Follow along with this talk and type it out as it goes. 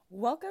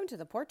Welcome to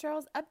the Port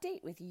Charles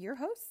Update with your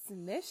hosts,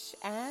 Mish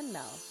and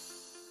Mel.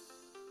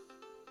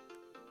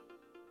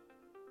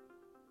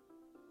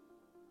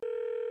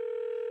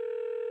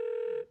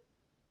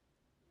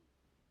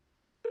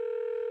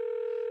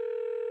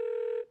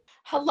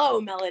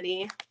 Hello,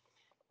 Melanie.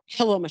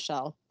 Hello,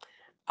 Michelle.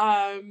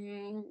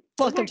 Welcome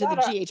to the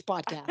GH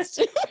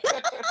podcast.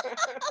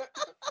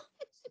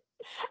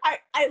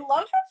 I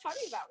love how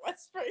funny that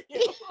was for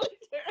you.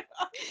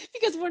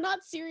 Because we're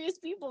not serious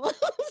people.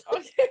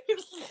 Okay.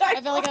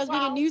 I felt like I was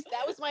being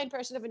that was my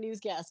impression of a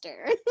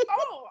newscaster.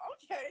 Oh,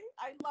 okay.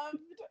 I loved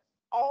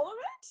all of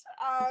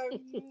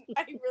it.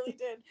 I really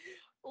did.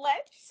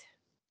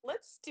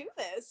 Let's do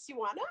this. You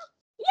wanna?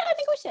 Yeah, I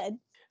think we should.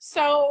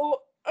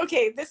 So,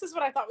 okay, this is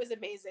what I thought was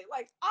amazing.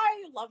 Like,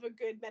 I love a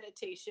good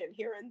meditation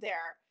here and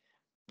there.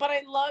 But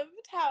I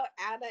loved how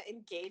Anna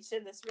engaged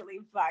in this really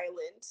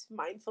violent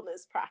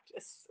mindfulness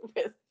practice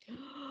with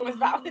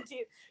Valentine.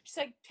 She's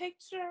like,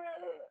 picture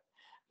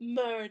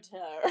murder.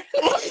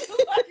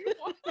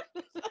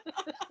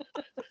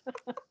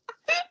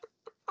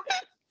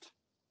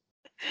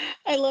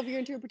 I love your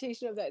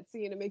interpretation of that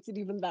scene. It makes it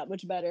even that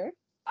much better.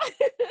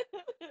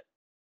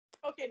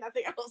 Okay,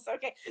 nothing else.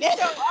 Okay.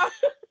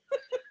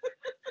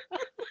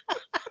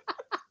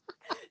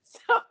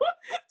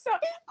 So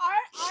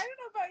I don't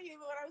know about you,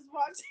 but when I was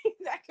watching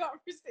that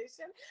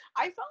conversation,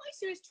 I felt like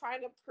she was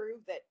trying to prove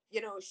that,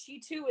 she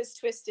too is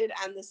twisted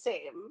and the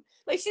same.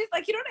 Like, she's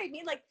like, you know what I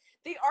mean? Like,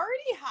 they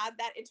already had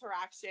that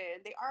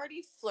interaction. They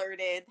already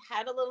flirted,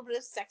 had a little bit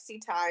of sexy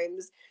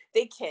times.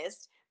 They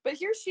kissed. But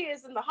here she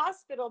is in the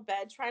hospital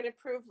bed trying to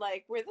prove,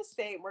 like, we're the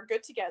same. We're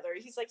good together.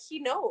 He's like, he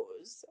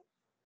knows.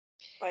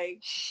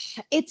 Like,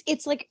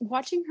 it's like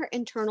watching her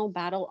internal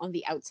battle on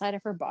the outside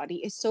of her body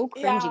is so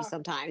cringy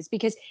sometimes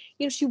because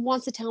she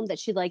wants to tell him that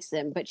she likes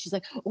him, but she's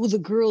like, oh, the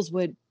girls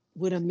would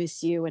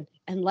miss you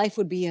and life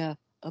would be a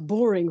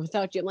boring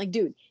without you. I'm like,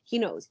 dude, he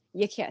knows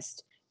you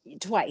kissed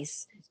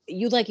twice,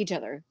 you like each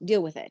other,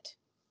 deal with it.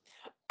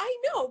 I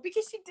know,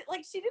 because she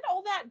did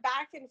all that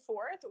back and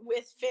forth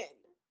with Finn,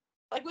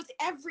 like with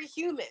every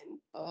human.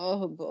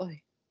 Oh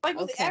boy. Like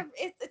with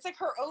it's like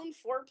her own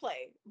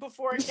foreplay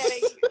before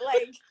getting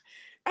like,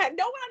 and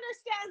no one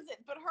understands it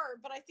but her.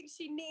 But I think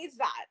she needs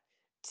that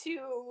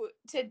to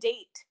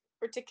date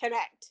or to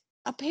connect.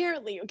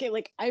 Apparently, okay,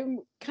 like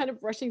I'm kind of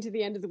rushing to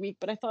the end of the week,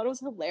 but I thought it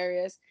was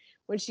hilarious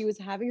when she was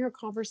having her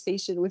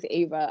conversation with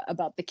Ava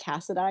about the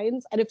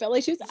Cassidines, and it felt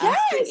like she was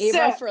asking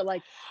Ava for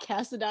like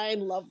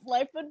Cassidine love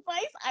life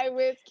advice. I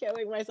was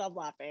killing myself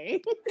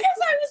laughing. Because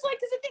I was like,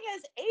 because the thing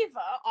is,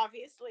 Ava,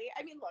 obviously,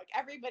 I mean, look,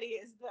 everybody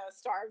is the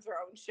star of their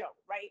own show,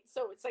 right?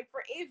 So it's like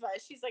for Ava,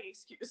 she's like,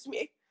 excuse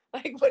me,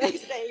 like, what are you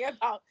saying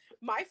about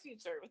my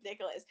future with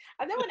Nicholas?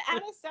 And then when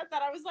Anna said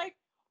that, I was like,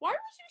 why would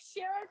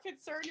you share a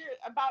concern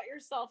about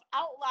yourself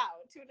out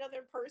loud to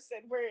another person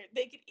where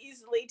they could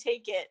easily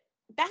take it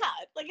bad?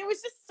 Like, it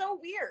was just so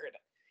weird.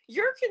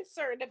 You're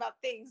concerned about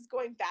things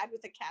going bad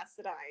with a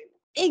Cassidine.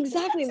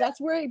 Exactly. That's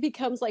where it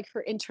becomes like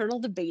her internal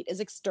debate is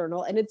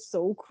external, and it's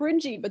so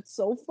cringy, but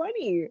so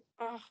funny.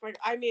 Oh,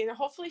 I mean,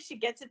 hopefully she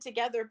gets it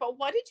together. But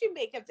what did you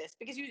make of this?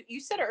 Because you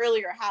said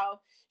earlier how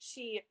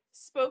she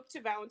spoke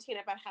to Valentine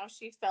about how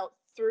she felt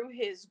through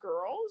his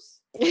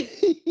girls.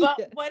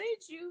 But what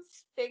did you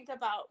think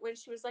about when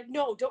she was like,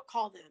 no, don't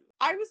call them?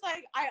 I was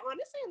like, I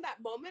honestly, in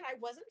that moment, I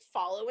wasn't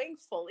following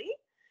fully,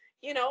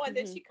 and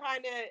then she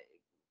kind of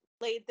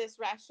laid this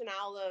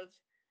rationale of,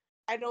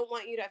 I don't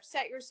want you to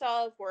upset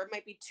yourself, or it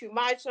might be too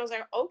much. And I was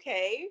like,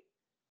 okay,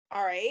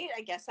 all right,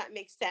 I guess that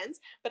makes sense.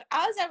 But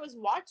as I was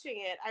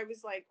watching it, I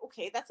was like,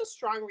 okay, that's a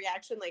strong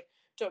reaction. Like,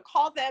 don't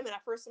call them. And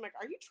at first I'm like,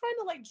 are you trying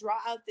to like draw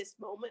out this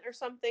moment or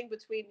something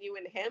between you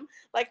and him?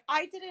 Like,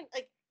 I didn't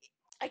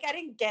I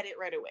didn't get it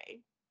right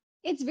away.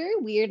 It's very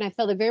weird, and I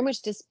felt it very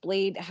much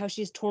displayed how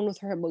she's torn with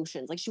her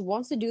emotions. Like, she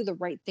wants to do the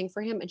right thing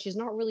for him, and she's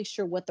not really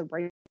sure what the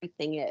right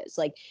thing is.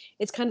 Like,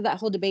 it's kind of that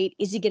whole debate: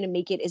 is he going to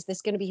make it? Is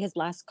this going to be his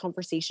last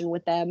conversation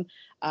with them?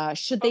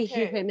 Should they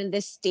hear him in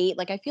this state?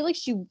 Like, I feel like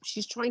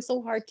she's trying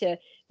so hard to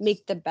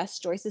make the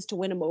best choices to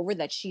win him over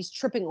that she's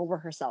tripping over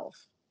herself.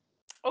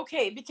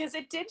 Okay, because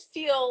it did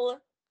feel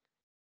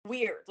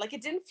weird. Like,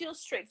 it didn't feel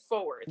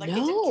straightforward. Like, No.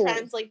 it didn't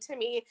translate to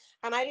me,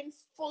 and I didn't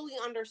fully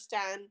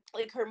understand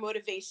like her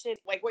motivation.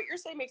 Like, what you're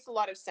saying makes a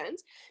lot of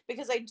sense,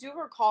 because I do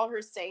recall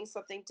her saying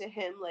something to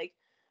him like,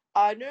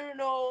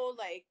 no,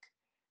 like,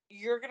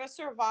 you're gonna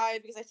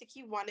survive, because I think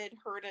he wanted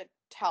her to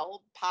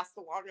pass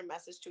along a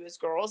message to his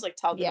girls, like,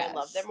 tell them I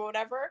love them or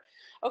whatever.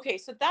 Okay,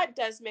 so that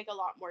does make a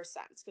lot more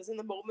sense, because in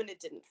the moment it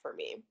didn't for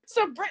me.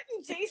 So Britt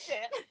and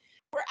Jason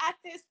were at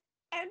this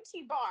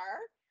empty bar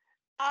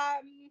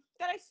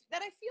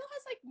that I feel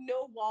has like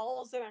no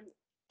walls, and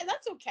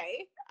that's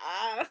okay.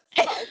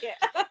 Okay.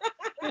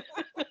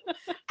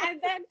 and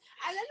then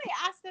they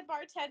asked the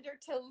bartender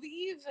to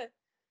leave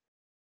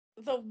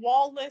the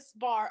wallless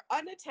bar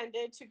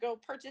unattended to go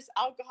purchase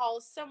alcohol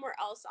somewhere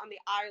else on the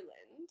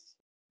island.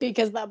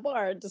 Because that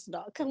bar does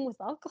not come with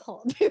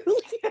alcohol.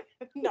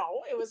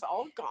 No, it was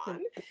all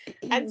gone.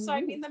 And so, I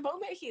mean, the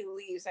moment he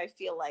leaves, I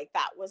feel like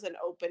that was an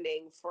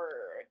opening for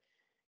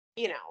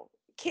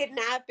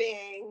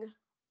kidnapping,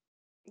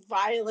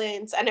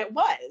 violence, and it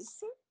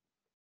was.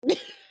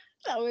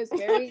 That was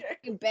very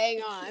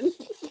bang on.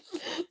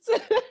 So,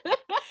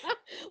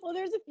 well,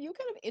 there's a few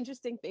kind of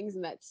interesting things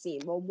in that scene.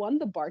 Well, one,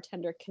 the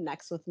bartender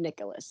connects with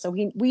Nicholas. So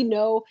we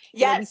know, we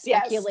Yes.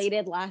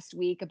 speculated last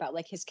week about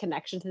like his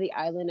connection to the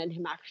island and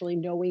him actually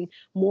knowing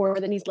more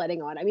than he's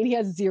letting on. I mean, he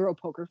has zero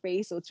poker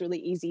face, so it's really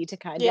easy to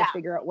kind of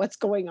figure out what's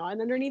going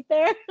on underneath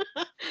there.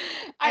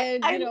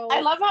 And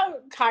I love how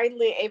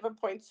kindly Ava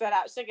points that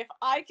out. She's like, if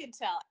I could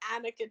tell,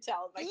 Anna could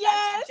tell. Like,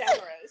 yes, that's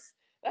generous.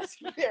 That's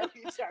very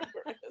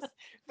generous.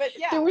 But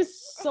yeah, there was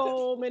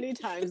so many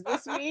times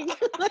this week.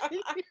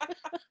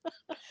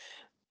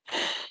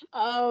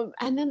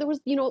 And then there was,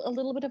 a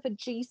little bit of a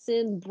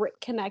Jason Britt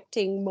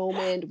connecting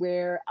moment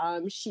where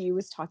she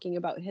was talking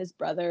about his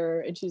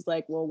brother, and she's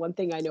like, well, one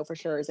thing I know for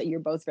sure is that you're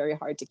both very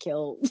hard to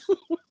kill.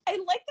 I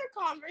like their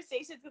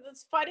conversations because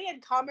it's funny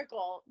and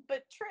comical,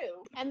 but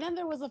true. And then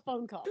there was a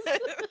phone call.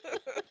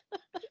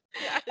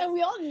 Yes. And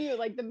we all knew,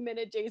 like, the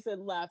minute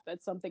Jason left,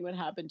 that something would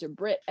happen to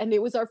Britt. And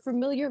it was our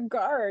familiar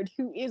guard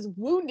who is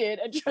wounded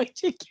and trying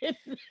to get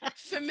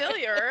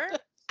familiar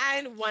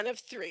and one of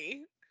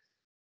three.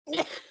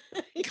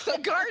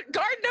 Guard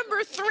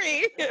number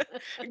 3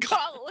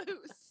 got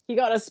loose. He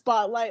got a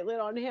spotlight lit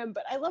on him,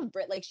 but I love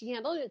Britt. Like, she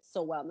handled it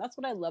so well. And that's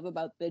what I love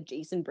about the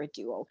Jason Britt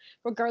duo.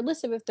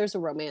 Regardless of if there's a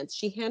romance,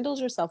 she handles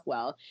herself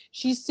well.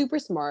 She's super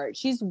smart.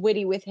 She's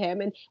witty with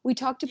him. And we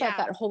talked about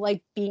that whole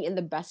like being in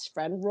the best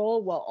friend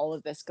role while all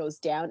of this goes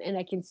down. And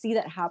I can see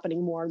that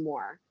happening more and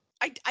more.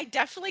 I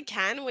definitely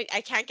can.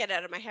 I can't get it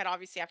out of my head,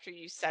 obviously, after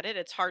you said it.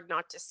 It's hard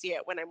not to see it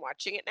when I'm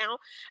watching it now.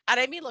 And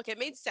I mean, look, it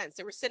made sense.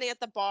 They were sitting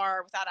at the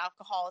bar without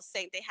alcohol,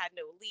 saying they had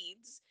no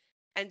leads.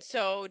 And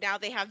so now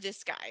they have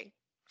this guy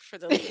for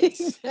the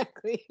leads.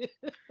 Exactly.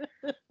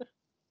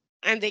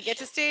 And they get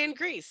to stay in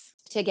Greece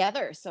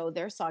together. So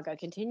their saga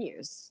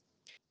continues.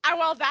 And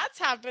while that's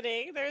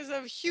happening, there's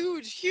a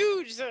huge,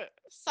 huge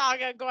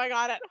saga going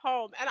on at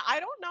home. And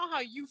I don't know how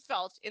you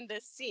felt in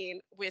this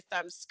scene with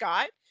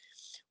Scott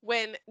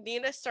when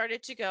Nina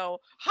started to go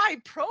high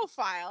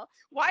profile.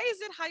 Why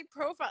is it high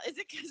profile? Is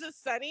it because of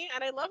Sunny?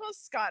 And I love how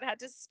Scott had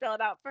to spell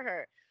it out for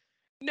her.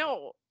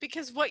 No,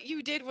 because what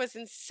you did was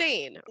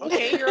insane.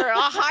 Okay, you're a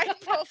high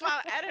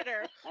profile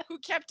editor who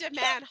kept a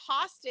man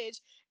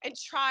hostage and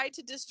tried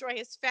to destroy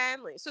his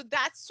family. So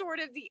that's sort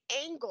of the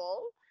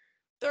angle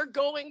they're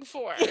going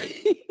for.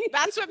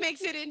 That's what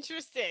makes it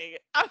interesting.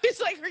 I was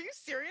like, are you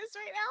serious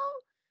right now?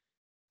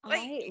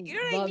 Like, you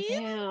know what I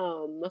mean?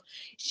 Him.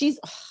 She's,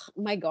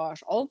 oh my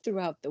gosh, all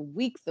throughout the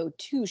week though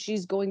too,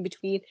 she's going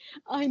between,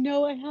 I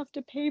know I have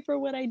to pay for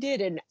what I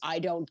did, and I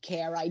don't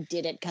care, I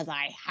did it because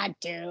I had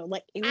to.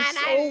 Like, it was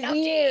so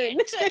weird.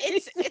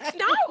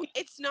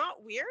 It's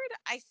not weird.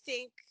 I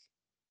think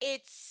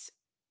it's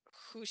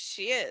who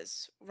she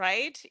is,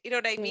 right? You know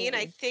what I mean?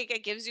 I think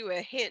it gives you a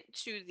hint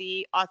to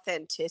the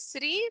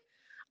authenticity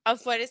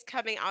of what is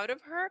coming out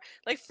of her.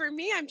 Like, for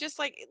me, I'm just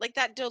like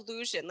that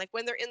delusion. Like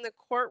when they're in the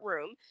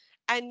courtroom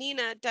and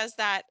Nina does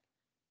that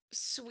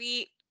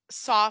sweet,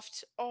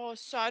 soft,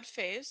 sad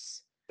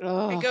face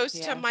and goes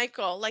to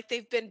Michael like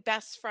they've been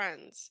best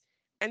friends.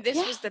 And this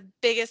was the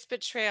biggest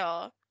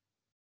betrayal.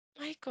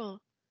 Michael,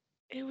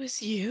 it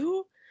was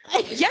you?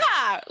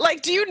 Yeah.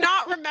 Like, do you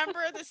not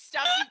remember the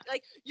stuff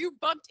you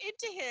bumped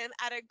into him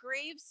at a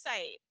grave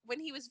site when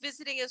he was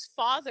visiting his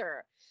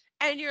father?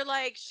 And you're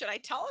like, should I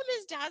tell him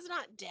his dad's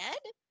not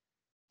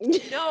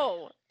dead?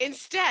 No.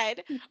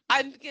 Instead,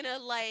 I'm gonna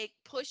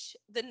push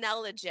the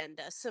Nell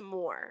agenda some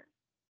more.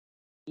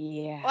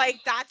 Yeah. Like,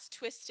 that's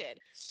twisted.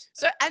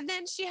 So, and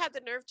then she had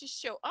the nerve to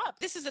show up.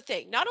 This is the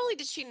thing. Not only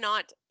did she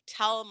not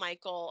tell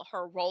Michael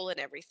her role and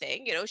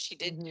everything, she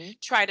did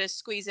try to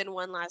squeeze in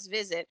one last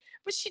visit,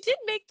 but she did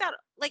make that,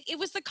 it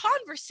was the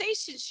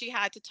conversation she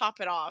had to top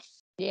it off.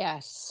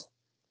 Yes.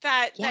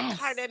 That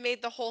kind of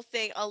made the whole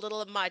thing a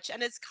little much.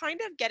 And it's kind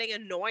of getting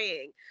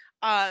annoying.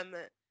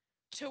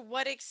 To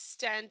what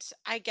extent,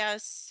 I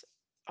guess,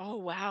 oh,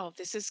 wow,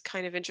 this is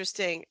kind of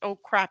interesting. Oh,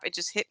 crap. It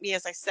just hit me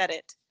as I said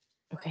it.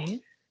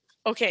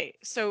 Okay,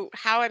 so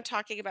how I'm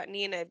talking about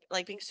Nina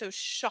being so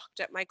shocked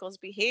at Michael's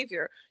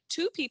behavior,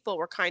 two people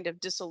were kind of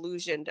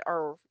disillusioned,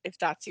 or if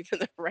that's even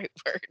the right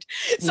word.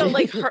 So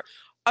her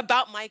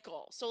about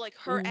Michael. So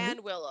her and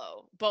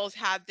Willow both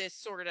had this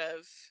sort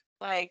of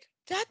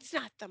that's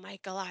not the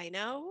Michael I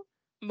know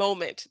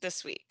moment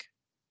this week.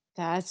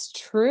 That's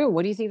true.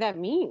 What do you think that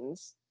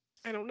means?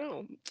 I don't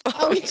know.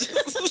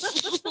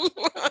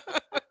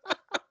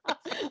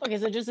 Okay,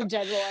 so just a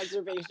general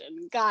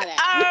observation. Got it.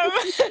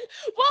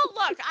 Well,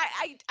 look,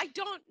 I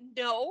don't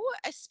know,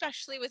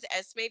 especially with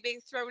Esme being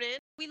thrown in.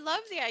 We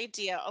love the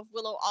idea of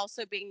Willow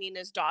also being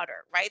Nina's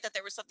daughter, right? That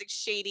there was something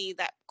shady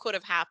that could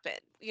have happened,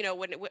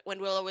 when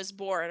Willow was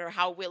born, or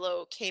how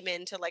Willow came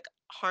into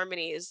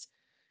Harmony's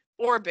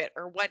orbit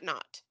or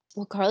whatnot.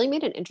 Well, Carly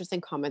made an interesting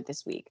comment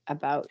this week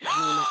about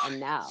Nina and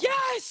Nell.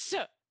 Yes!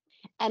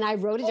 And I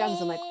wrote it down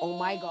because I'm like, oh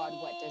my God,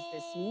 what does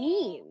this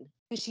mean?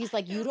 Because she's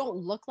like, you don't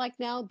look like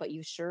Nell, but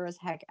you sure as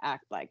heck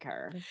act like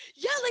her.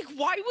 Yeah, like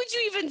why would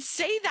you even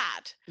say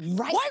that?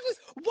 Right. Why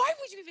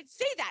would you even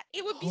say that?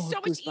 It would be Oh, so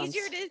much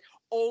easier goosebumps. to,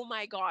 oh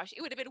my gosh,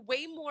 it would have been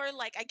way more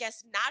like, I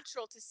guess,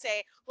 natural to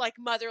say like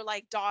mother,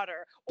 like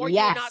daughter, or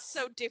you're not Yes.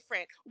 so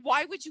different.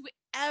 Why would you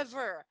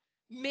ever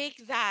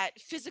make that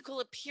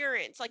physical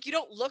appearance? Like you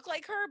don't look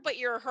like her, but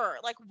you're her.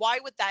 Like why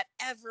would that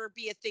ever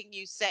be a thing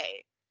you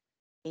say?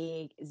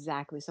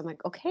 Exactly. So I'm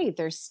like, okay,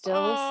 there's still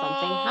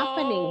something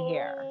happening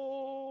here.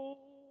 Oh.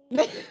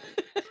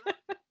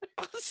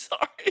 I'm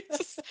sorry.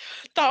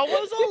 That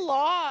was a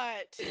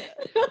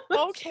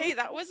lot. Okay,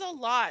 that was a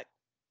lot.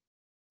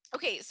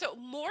 Okay, so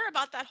more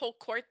about that whole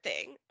court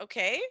thing,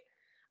 okay?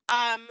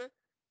 Um,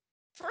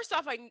 first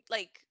off,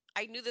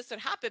 I knew this would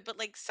happen, but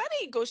like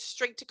Sunny goes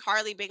straight to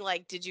Carly being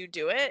like, "Did you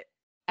do it?"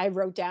 I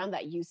wrote down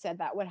that you said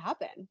that would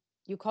happen.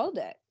 You called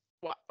it.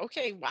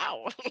 Okay,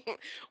 wow.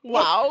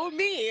 Wow,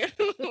 me.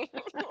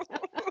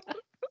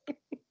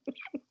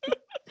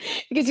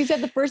 Because you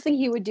said the first thing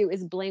he would do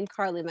is blame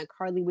Carly, and that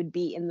Carly would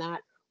be in that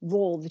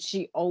role that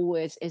she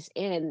always is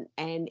in,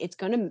 and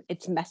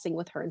it's messing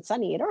with her and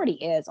Sunny. It already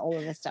is all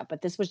of this stuff,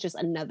 but this was just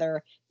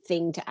another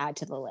thing to add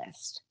to the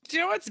list. Do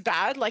you know what's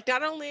bad? Like,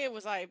 not only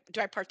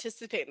do I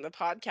participate in the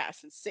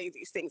podcast and say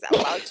these things out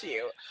loud to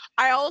you,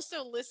 I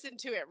also listen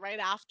to it right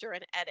after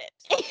and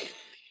edit.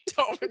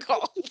 Don't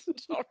recall.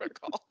 Don't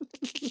recall.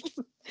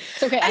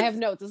 It's okay. I And have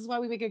notes. This is why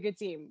we make a good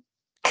team.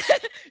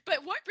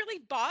 but what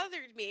really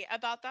bothered me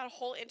about that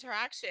whole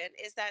interaction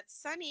is that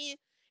Sunny,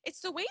 it's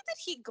the way that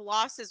he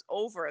glosses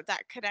over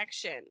that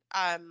connection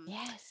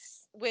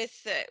Yes.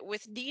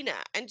 with Nina.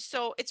 And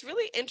so it's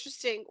really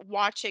interesting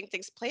watching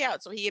things play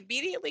out. So he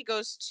immediately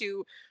goes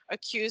to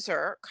accuse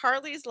her.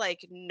 Carly's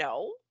like,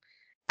 "No."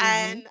 Mm-hmm.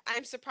 And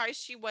I'm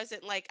surprised she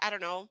wasn't like, I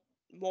don't know,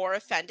 more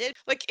offended.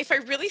 Like, if I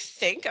really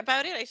think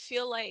about it, I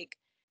feel like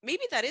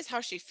maybe that is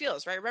how she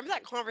feels, right? Remember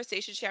that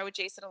conversation she had with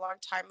Jason a long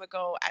time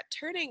ago at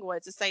Turning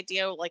Woods? This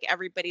idea of like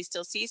everybody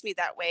still sees me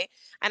that way.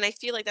 And I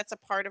feel like that's a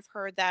part of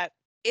her that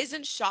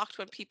isn't shocked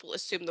when people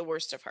assume the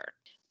worst of her.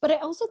 But I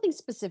also think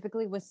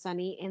specifically with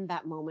Sunny in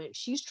that moment,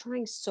 she's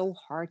trying so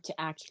hard to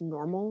act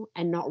normal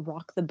and not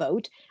rock the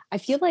boat. I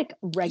feel like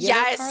regular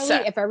Yes.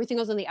 Carly, if everything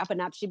was on the up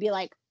and up, she'd be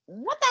like,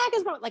 what the heck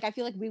is wrong? Like, I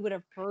feel like we would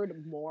have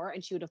heard more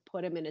and she would have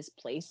put him in his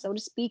place, so to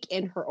speak,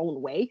 in her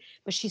own way.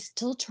 But she's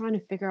still trying to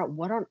figure out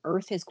what on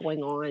earth is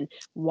going on.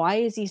 Why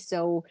is he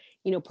so,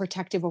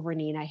 protective over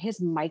Nina?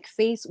 His mic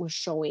face was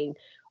showing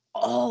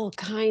all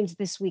kinds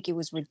this week. It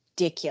was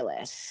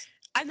ridiculous.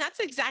 And that's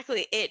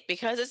exactly it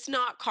because it's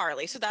not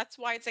Carly. So that's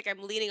why it's like I'm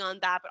leaning on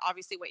that. But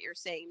obviously, what you're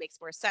saying makes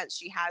more sense.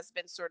 She has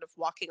been sort of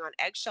walking on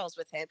eggshells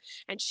with him,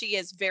 and she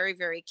is very,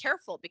 very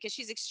careful because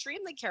she's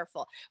extremely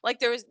careful.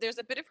 Like there's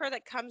a bit of her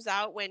that comes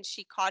out when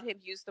she caught him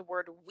use the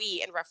word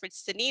 "we" in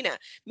reference to Nina,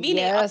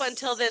 meaning up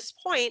until Yes. this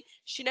point,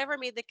 she never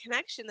made the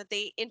connection that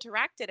they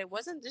interacted. It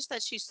wasn't just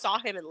that she saw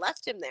him and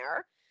left him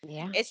there.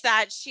 Yeah. It's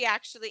that she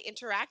actually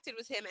interacted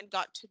with him and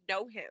got to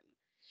know him.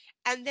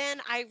 And then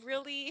I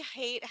really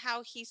hate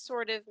how he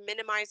sort of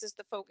minimizes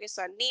the focus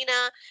on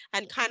Nina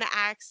and kind of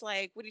acts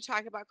like, what are you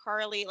talking about,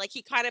 Carly? Like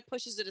he kind of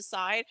pushes it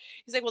aside.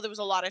 He's like, well, there was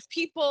a lot of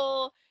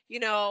people,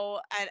 and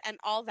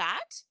all that.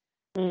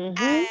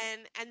 Mm-hmm.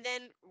 And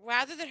then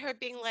rather than her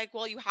being like,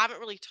 well, you haven't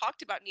really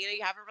talked about Nina,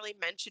 you haven't really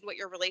mentioned what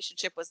your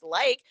relationship was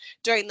like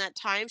during that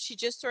time, she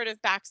just sort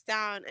of backs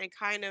down and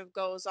kind of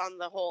goes on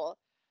the whole,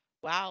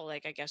 wow,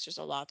 like I guess there's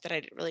a lot that I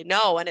didn't really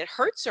know. And it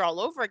hurts her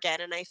all over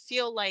again. And I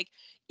feel like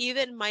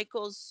even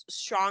Michael's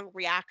strong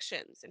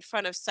reactions in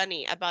front of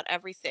Sunny about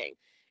everything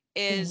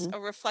is Mm-hmm. a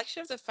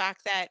reflection of the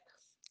fact that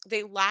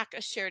they lack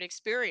a shared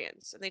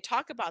experience. And they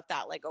talk about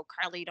that, like, oh,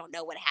 Carly, you don't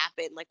know what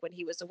happened, like when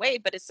he was away.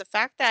 But it's the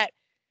fact that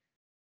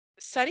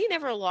Sunny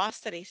never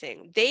lost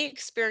anything. They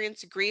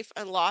experienced grief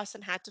and loss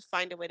and had to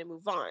find a way to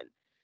move on.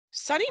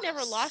 Sonny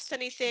never lost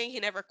anything. He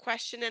never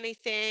questioned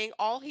anything.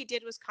 All he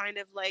did was kind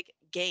of like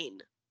gain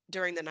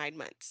during the 9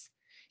 months.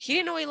 He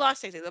didn't know he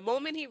lost anything. The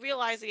moment he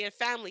realized that he had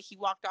family, he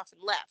walked off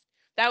and left.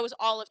 That was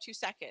all of 2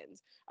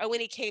 seconds. And when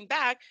he came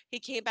back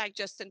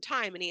just in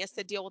time and he has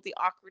to deal with the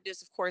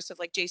awkwardness, of course, of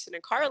like Jason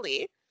and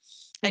Carly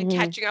and Mm-hmm.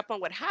 catching up on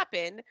what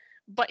happened.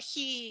 But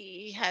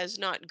he has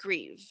not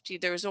grieved.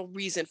 There was no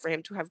reason for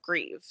him to have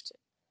grieved.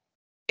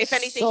 If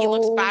anything, he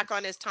looks So back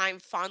on his time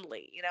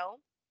fondly.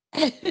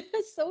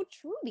 so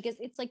true because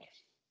it's like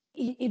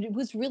it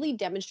was really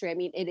demonstrated. I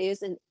mean, it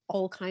is in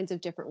all kinds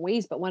of different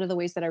ways, but one of the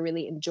ways that I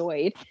really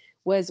enjoyed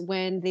was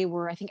when they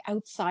were, I think,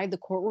 outside the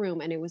courtroom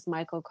and it was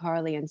Michael,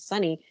 Carly, and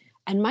Sunny.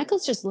 And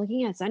Michael's just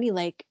looking at Sunny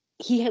like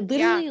he had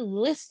Yeah. literally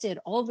listed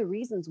all the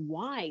reasons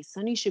why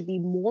Sunny should be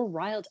more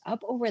riled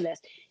up over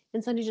this.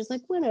 And Sunny's just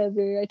like,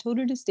 whatever. I told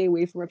her to stay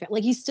away from her family.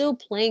 Like he's still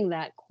playing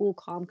that cool,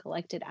 calm,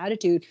 collected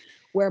attitude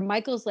where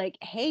Michael's like,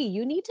 hey,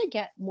 you need to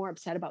get more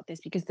upset about this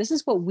because this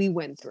is what we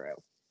went through.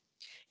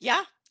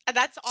 Yeah. And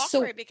that's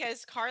So awkward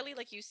because Carly,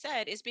 like you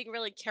said, is being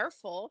really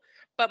careful,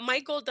 but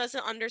Michael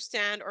doesn't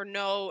understand or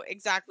know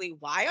exactly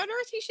why on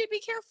earth he should be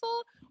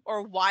careful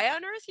or why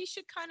on earth he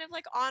should kind of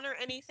like honor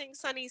anything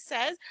Sonny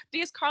says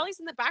because Carly's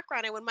in the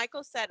background. And when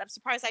Michael said, I'm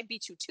surprised I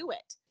beat you to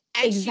it.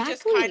 And she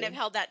just kind of exactly.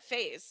 held that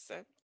face.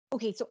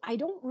 Okay, so I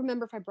don't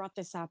remember if I brought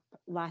this up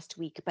last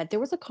week, but there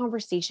was a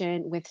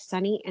conversation with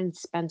Sunny and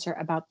Spencer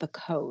about the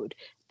code.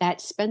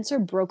 That Spencer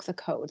broke the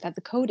code. That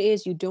the code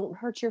is you don't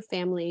hurt your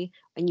family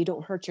and you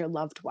don't hurt your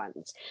loved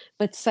ones.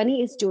 But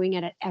Sunny is doing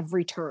it at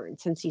every turn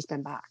since he's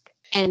been back.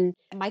 And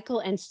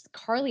Michael and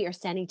Carly are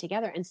standing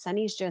together, and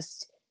Sunny's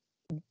just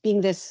being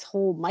this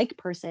whole Mike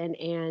person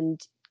and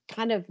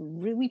kind of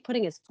really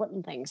putting his foot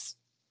in things.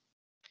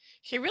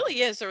 He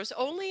really is. There was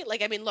only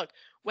like I mean, look,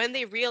 when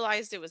they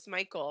realized it was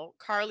Michael,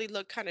 Carly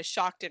looked kind of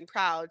shocked and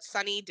proud.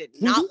 Sonny did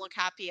not look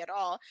happy at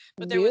all.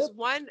 But Yep.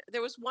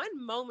 there was one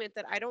moment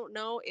that I don't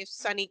know if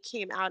Sonny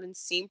came out and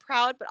seemed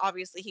proud, but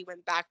obviously he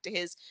went back to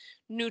his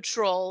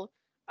neutral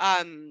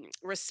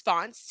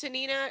response to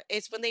Nina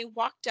is when they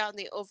walked out and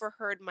they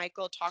overheard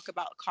Michael talk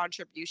about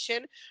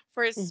contribution Hmm.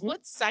 for a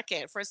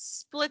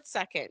split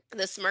second,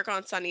 the smirk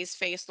on Sonny's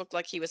face looked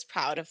like he was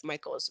proud of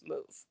Michael's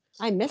move.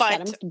 I missed that. I But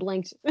must have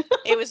blinked.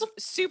 it was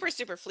super,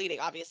 super fleeting,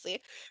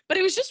 obviously. But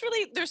it was just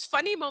really, there's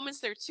funny moments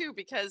there too,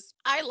 because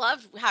I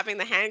love having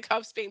the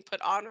handcuffs being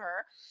put on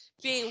her,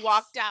 being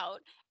walked Yes. out.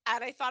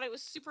 And I thought it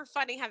was super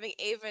funny having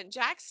Ava and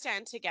Jack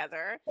stand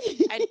together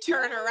and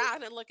turn Yes.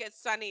 around and look at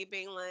Sunny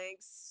being like,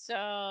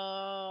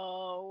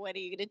 so what are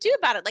you going to do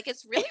about it? Like,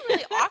 it's really,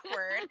 really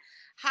awkward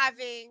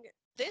having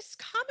this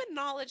common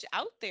knowledge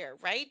out there,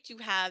 right? You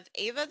have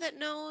Ava that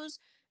knows,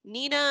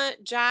 Nina,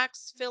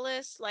 Jax,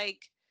 Phyllis,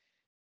 like,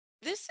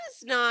 this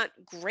is not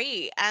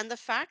great. And the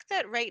fact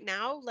that right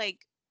now,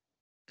 like,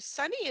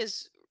 Sonny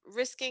is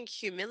risking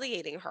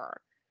humiliating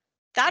her.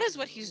 That I is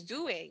what he's know.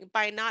 doing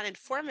by not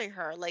informing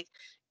her. Like,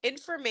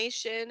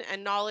 information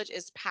and knowledge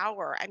is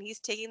power, and he's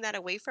taking that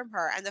away from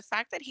her. And the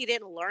fact that he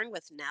didn't learn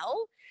with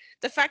Nell,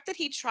 the fact that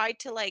he tried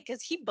to, like,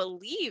 because he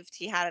believed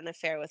he had an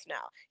affair with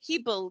Nell, he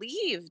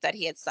believed that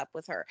he had slept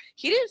with her.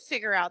 He didn't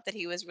figure out that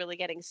he was really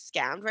getting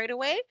scammed right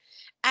away.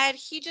 And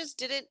he just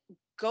didn't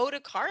go to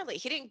Carly.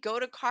 He didn't go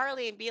to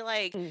Carly and be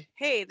like, Mm.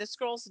 hey, this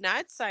girl's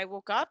nuts. I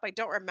woke up. I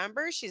don't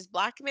remember. She's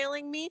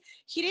blackmailing me.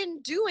 He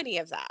didn't do any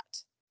of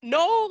that.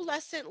 No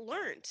lesson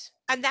learned.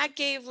 And that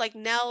gave like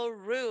Nell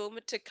room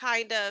to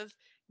kind of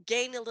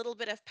gain a little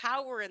bit of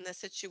power in the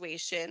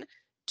situation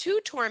to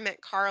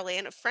torment Carly.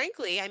 And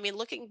frankly, I mean,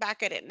 looking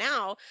back at it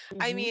now,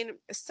 I Mhm. mean,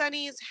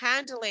 Sunny's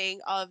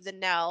handling of the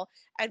Nell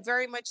and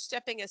very much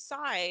stepping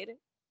aside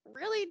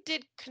really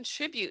did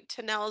contribute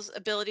to Nell's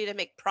ability to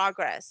make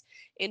progress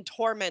in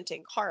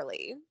tormenting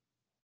Carly.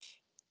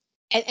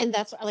 And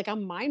that's like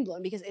I'm mind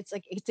blown because it's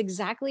like it's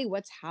exactly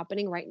what's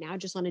happening right now,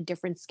 just on a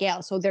different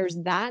scale. So there's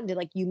that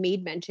like you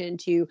made mention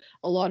to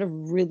a lot of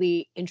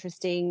really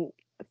interesting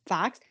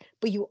facts,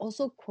 but you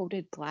also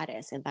quoted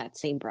Gladys in that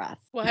same breath.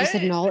 What?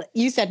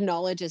 You said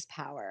knowledge is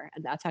power,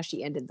 and that's how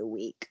she ended the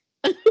week.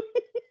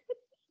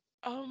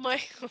 Oh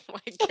my, oh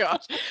my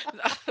gosh.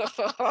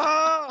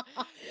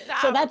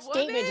 So That that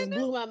statement woman. just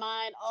blew my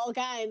mind all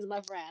kinds, my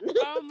friend.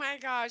 Oh my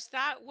gosh,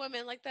 that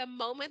woman, like the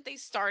moment they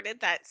started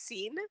that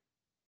scene,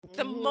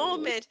 the Mhm.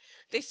 moment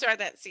they started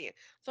that scene,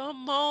 the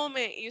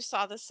moment you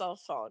saw the cell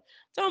phone,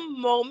 the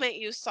moment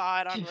you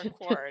saw it on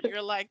record,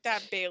 you're like,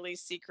 that Bailey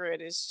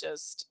secret is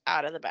just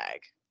out of the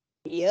bag.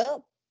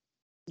 Yep.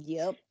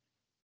 Yep.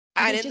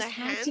 And And it in the just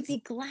had to hands, be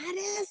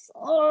Gladys.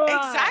 Oh.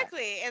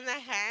 exactly, in the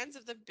hands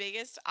of the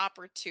biggest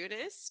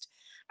opportunist.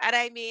 And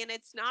I mean,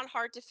 it's not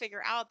hard to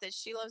figure out that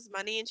she loves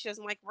money and she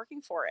doesn't like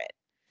working for it.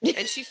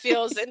 And she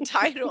feels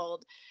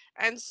entitled.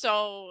 And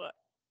so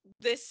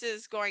this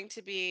is going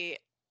to be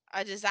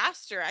a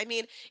disaster. I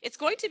mean, it's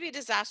going to be a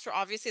disaster.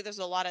 Obviously, there's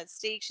a lot at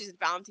stake. She's in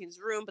Valentine's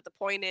room, but the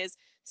point is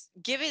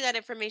giving that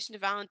information to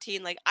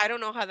Valentine, like, I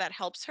don't know how that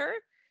helps her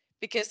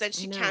because then I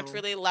she can't know.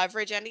 really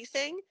leverage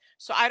anything.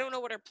 So I don't know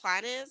what her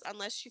plan is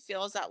unless she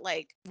feels that,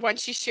 like,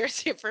 once she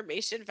shares the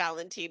information,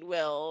 Valentine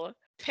will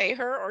pay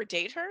her or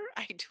date her.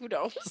 Who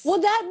knows? Well,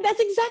 that's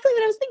exactly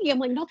what I was thinking. I'm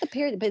like, not the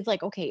parent, but it's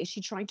like, okay, is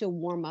she trying to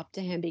warm up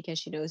to him because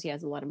she knows he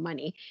has a lot of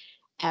money?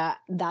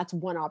 That's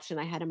one option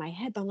I had in my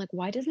head. But I'm like,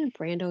 why doesn't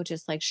Brando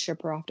just like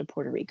ship her off to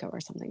Puerto Rico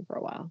or something for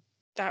a while?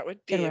 That would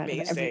Get be her out of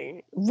every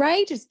amazing.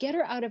 right. Just get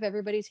her out of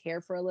everybody's hair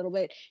for a little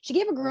bit. She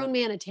gave a grown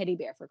man a teddy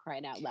bear for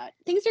crying out loud.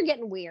 Things are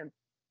getting weird.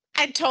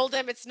 And told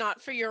them it's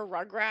not for your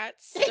rugrats.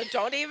 So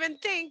don't even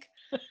think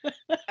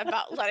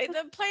about letting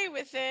them play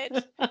with it.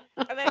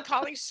 And then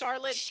calling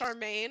Charlotte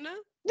Charmaine.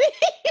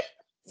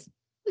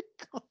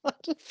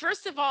 God.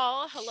 First of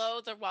all,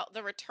 hello,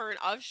 the return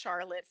of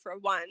Charlotte for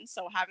one.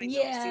 So having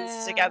those scenes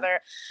Yeah.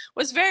 together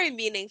was very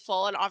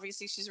meaningful, and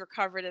obviously she's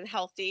recovered and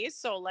healthy,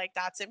 so like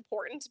that's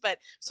important. But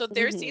so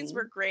their scenes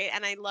were Hmm. great,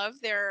 and I love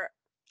their.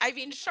 I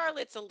mean,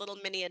 Charlotte's a little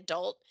mini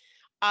adult,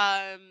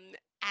 um,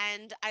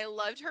 and I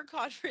loved her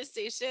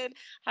conversation,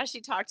 how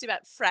she talked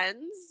about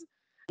friends,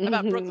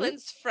 about Hmm.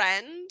 Brooklyn's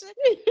friend,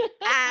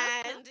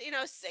 and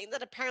saying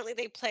that apparently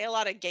they play a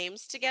lot of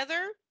games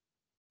together.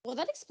 Well,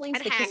 that explains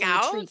and the kiss hang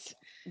on the cheek.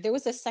 out. There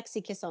was a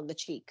sexy kiss on the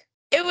cheek.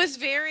 It was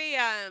very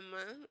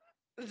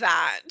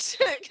that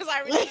because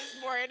I would use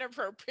more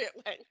inappropriate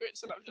language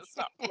and I'm just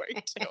not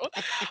going to.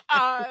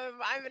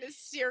 I'm gonna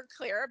steer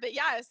clear, but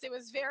yes, it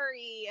was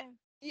very,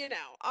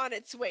 on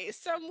its way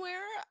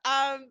somewhere.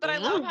 But I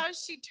love Yeah. how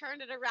she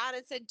turned it around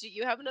and said, "Do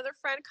you have another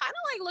friend?" Kind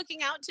of like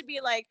looking out to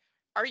be like,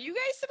 "Are you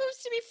guys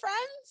supposed to be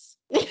friends?"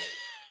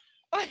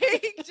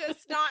 Like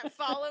just not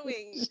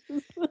following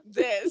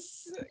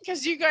this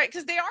because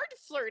they are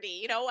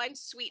flirty, and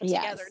sweet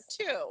together Yes.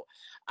 too.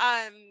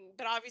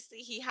 But obviously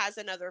he has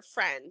another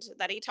friend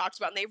that he talked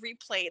about, and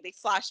they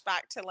flash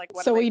back to like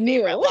one of So my we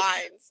favorite knew.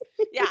 lines.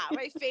 Yeah,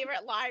 my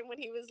favorite line when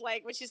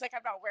when she's like,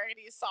 "I'm not wearing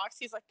these socks."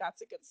 He's like,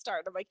 "That's a good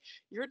start." I'm like,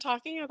 "You're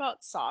talking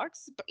about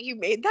socks, but you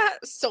made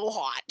that so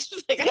hot."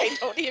 Like I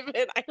don't even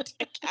I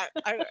can't,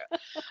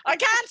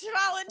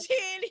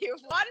 Valentine.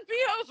 You've won me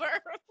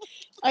over.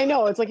 I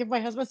know. It's like if my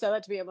husband said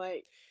that to me, I'm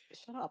like,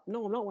 shut up.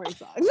 No, I'm not wearing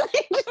socks.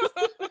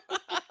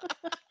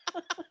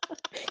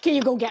 Can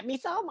you go get me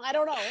some? I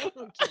don't know.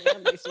 I'm kidding.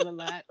 I'm nicer than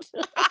that.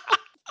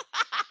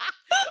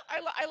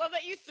 I love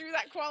that you threw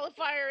that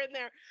qualifier in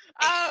there.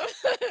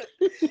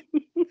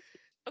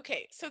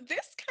 Okay, so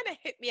this kind of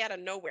hit me out of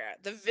nowhere.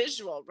 The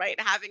visual, right?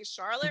 Having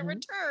Charlotte Mhm.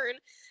 return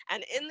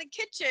and in the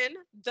kitchen,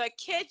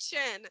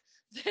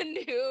 the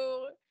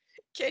new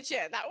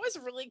kitchen. That was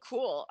really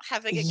cool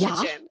having a Yeah.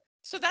 kitchen.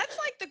 So that's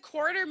like the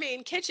quarter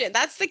main kitchen.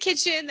 That's the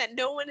kitchen that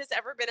no one has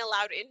ever been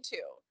allowed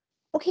into.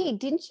 Okay,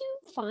 didn't you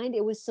find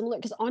it was similar?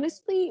 Because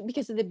honestly,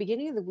 because at the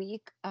beginning of the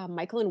week,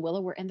 Michael and Willow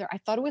were in there. I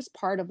thought it was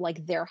part of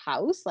like their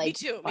house, Me like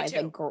too, me by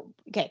the too. girl.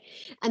 Okay,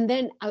 and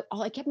then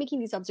I kept making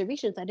these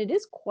observations that it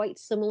is quite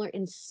similar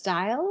in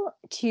style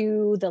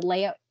to the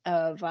layout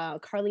of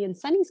Carly and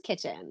Sunny's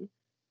kitchen.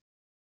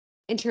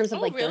 In terms of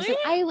Oh, like, there's really?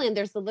 an island,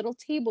 there's the little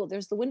table,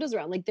 there's the windows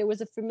around. Like there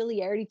was a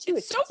familiarity to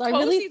It's it. so So I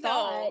really cozy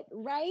thought,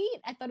 though. right?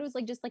 I thought it was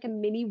like just like a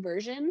mini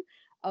version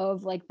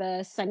of like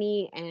the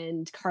Sunny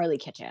and Carly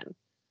kitchen.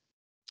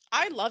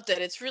 I loved it.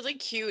 It's really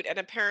cute, and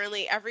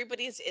apparently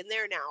everybody's in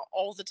there now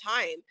all the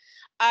time.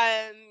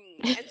 And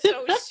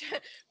so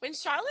when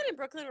Charlotte and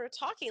Brooklyn were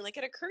talking, like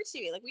it occurred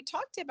to me, like we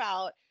talked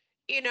about,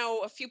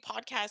 a few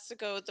podcasts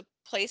ago, the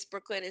place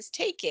Brooklyn is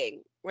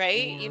taking,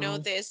 right? Yeah.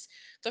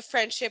 The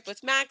friendship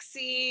with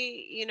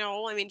Maxie.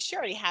 I mean, she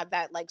already had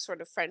that like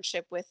sort of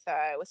friendship with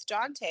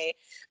Dante,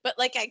 but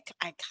like I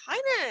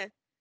kind of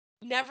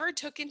never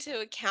took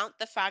into account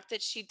the fact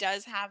that she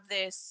does have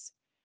this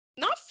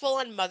not full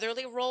on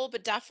motherly role,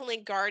 but definitely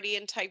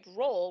guardian type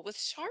role with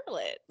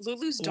Charlotte,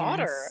 Lulu's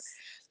daughter.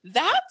 Yes.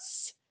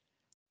 That's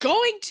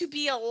going to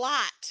be a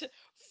lot.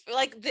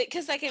 Like,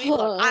 because, like, I mean,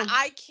 look,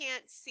 I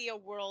can't see a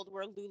world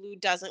where Lulu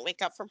doesn't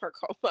wake up from her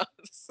coma.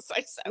 As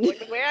I said, like,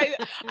 the way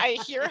I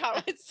hear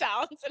how it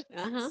sounds, and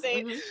it's Uh-huh,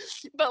 insane.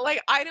 uh-huh. But,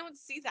 like, I don't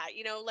see that,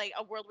 like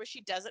a world where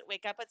she doesn't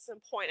wake up at some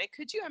point. And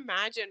could you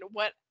imagine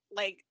what,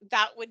 like,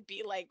 that would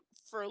be like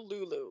for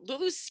Lulu?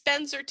 Lulu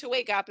spends her to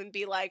wake up and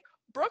be like,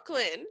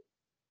 Brooklyn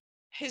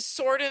has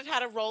sort of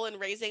had a role in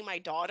raising my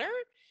daughter.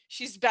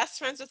 She's best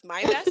friends with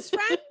my best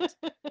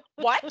friend.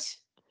 What?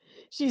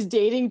 She's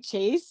dating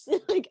Chase.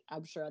 Like,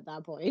 I'm sure at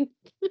that point.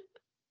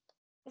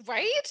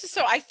 Right?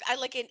 So I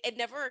like it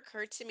never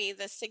occurred to me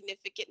the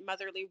significant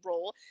motherly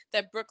role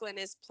that Brooklyn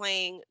is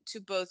playing to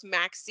both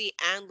Maxie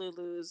and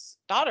Lulu's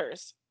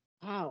daughters.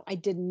 Wow, I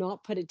did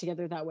not put it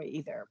together that way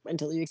either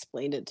until you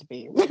explained it to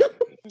me.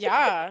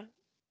 Yeah.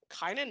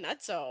 Kind of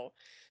nutso.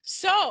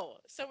 So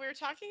we were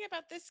talking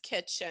about this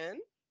kitchen.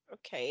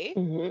 Okay.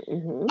 Mhm,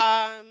 mhm.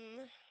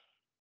 Um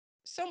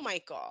so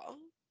Michael.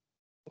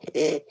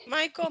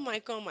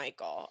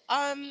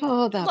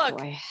 Oh, that Look,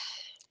 boy.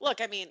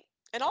 I mean,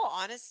 in all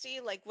honesty,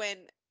 like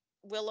when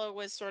Willow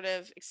was sort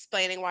of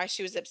explaining why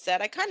she was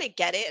upset, I kind of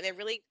get it. And it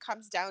really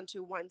comes down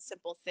to one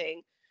simple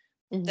thing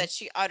Mhm. that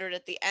she uttered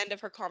at the end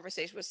of her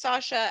conversation with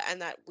Sasha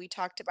and that we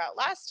talked about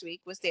last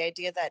week was the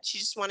idea that she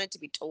just wanted to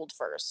be told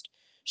first.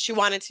 She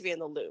wanted to be in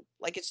the loop.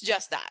 Like it's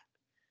just that.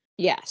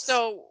 Yes.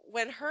 So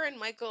when her and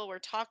Michael were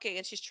talking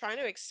and she's trying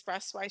to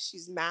express why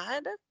she's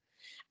mad,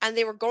 and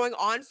they were going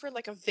on for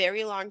like a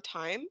very long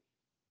time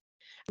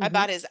Mhm.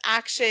 about his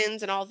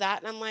actions and all that.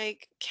 And I'm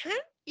like,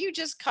 can't you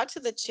just cut to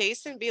the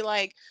chase and be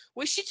like,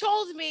 wish she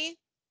told me?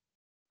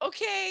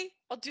 Okay,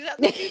 I'll do that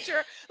in the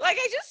future. Like,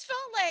 I just felt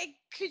like,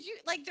 could you,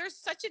 like, there's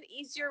such an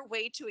easier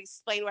way to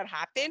explain what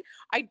happened.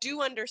 I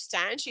do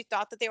understand she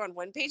thought that they were on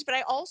one page, but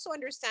I also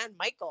understand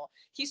Michael.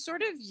 He's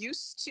sort of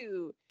used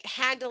to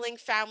handling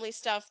family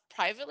stuff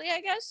privately,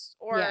 I guess,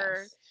 or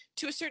Yes.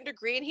 to a certain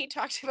degree. And he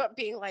talked about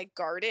being like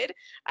guarded.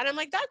 And I'm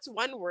like, that's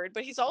one word,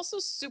 but he's also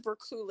super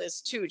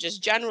clueless too,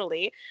 just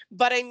generally.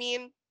 But I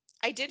mean,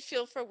 I did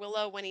feel for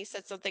Willow when he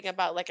said something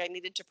about like I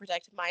needed to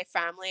protect my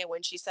family, and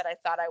when she said I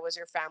thought I was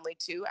your family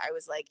too, I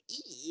was like,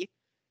 "Ee,"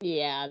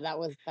 Yeah, that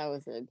was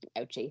a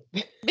ouchie.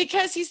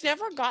 because he's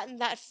never gotten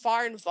that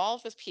far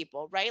involved with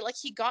people, right? Like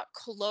he got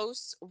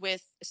close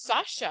with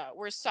Sasha,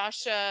 where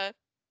Sasha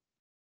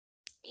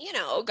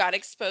got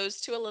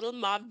exposed to a little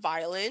mob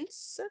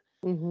violence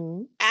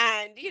Mm-hmm.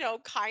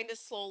 and, kind of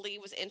slowly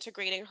was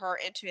integrating her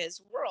into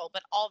his world.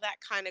 But all that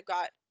kind of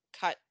got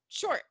cut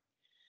short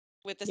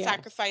with the Yes.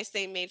 sacrifice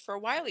they made for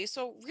Wiley.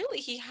 So really,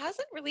 he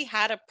hasn't really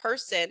had a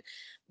person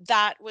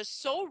that was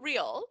so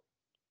real,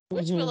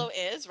 which Mm-hmm. Willow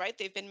is, right?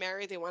 They've been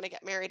married, they want to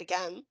get married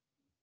again,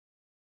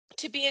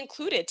 to be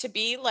included, to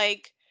be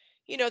like,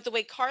 the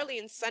way Carly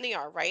and Sunny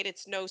are, right?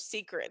 It's no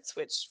secrets,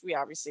 which we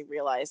obviously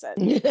realize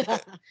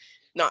that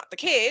not the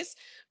case.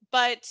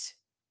 But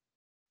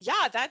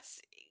yeah,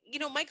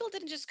 Michael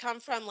didn't just come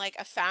from like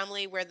a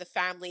family where the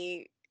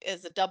family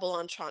is a double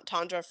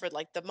entendre for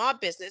like the mob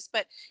business,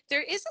 but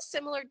there is a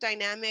similar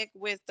dynamic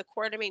with the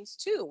Quartermains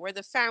too, where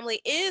the family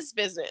is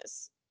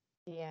business.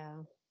 Yeah.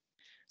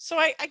 So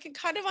I can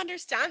kind of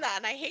understand that.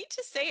 And I hate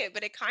to say it,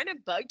 but it kind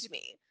of bugged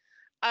me.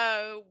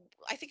 Uh,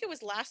 I think it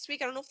was last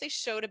week. I don't know if they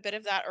showed a bit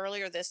of that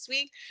earlier this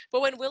week,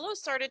 but when Willow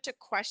started to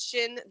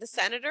question the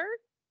senator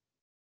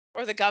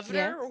or the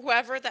governor or Yes.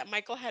 whoever that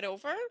Michael had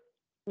over,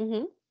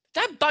 Mm-hmm.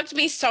 that bugged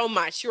me so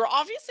much. You were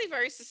obviously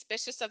very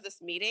suspicious of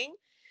this meeting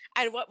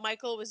and what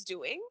Michael was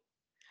doing,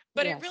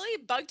 but it Yes.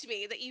 really bugged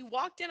me that you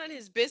walked in on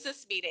his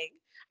business meeting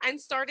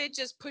and started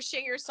just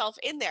pushing yourself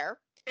in there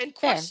and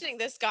Fair. questioning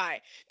this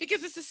guy,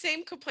 because it's the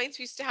same complaints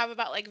we used to have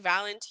about like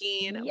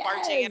Valentine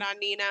barging in Yes. on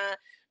Nina,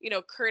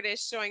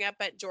 Curtis showing up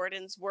at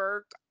Jordan's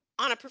work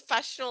on a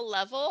professional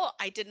level.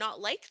 I did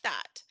not like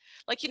that.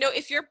 Like,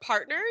 if you're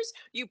partners,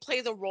 you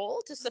play the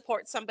role to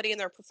support somebody in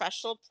their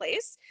professional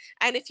place.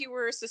 And if you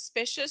were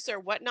suspicious or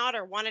whatnot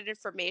or wanted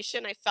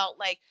information, I felt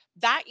like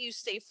that you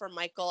stay for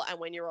Michael and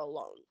when you're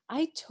alone.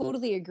 I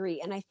totally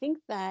agree. And I think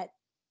that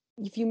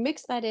if you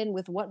mix that in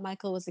with what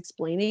Michael was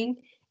explaining,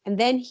 and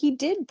then he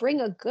did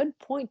bring a good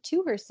point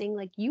to her, saying,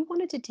 like, you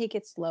wanted to take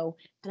it slow,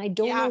 and I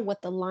don't know Yeah.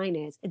 what the line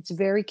is. It's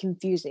very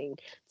confusing.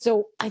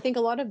 So I think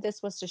a lot of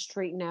this was to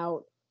straighten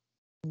out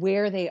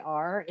where they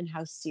are and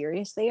how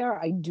serious they are.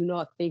 I do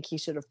not think he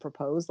should have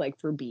proposed like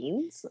for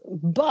beans,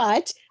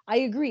 but I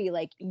agree.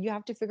 Like, you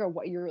have to figure out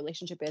what your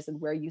relationship is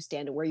and where you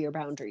stand and where your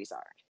boundaries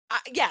are.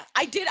 Yeah,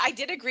 I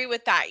did agree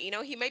with that.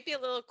 He might be a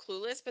little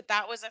clueless, but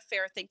that was a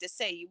fair thing to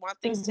say. You want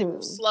things to move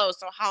Hmm. slow,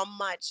 so how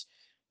much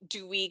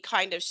do we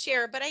kind of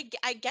share? But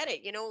I get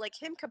it. Like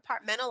him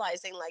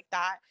compartmentalizing like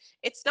that.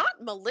 It's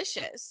not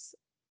malicious.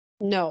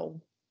 No.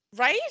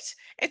 Right?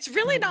 It's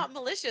really Mhm. not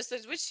malicious.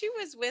 It's when she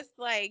was with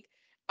like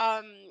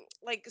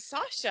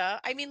Sasha.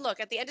 I mean, look,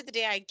 at the end of the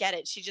day, I get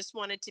it. She just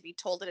wanted to be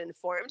told and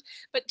informed.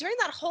 But during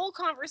that whole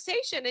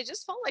conversation, it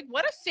just felt like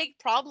what a fake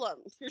problem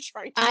you're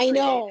trying to I create.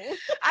 know.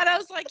 And I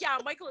was like, yeah,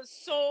 Michael is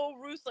so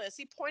ruthless.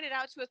 He pointed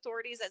out to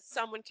authorities that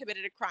someone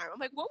committed a crime. I'm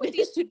like, what would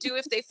these two do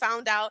if they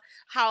found out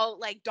how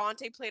like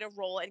Dante played a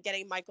role in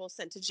getting Michael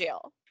sent to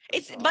jail?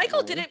 It's Michael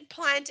Oh. didn't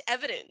plant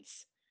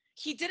evidence.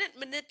 He didn't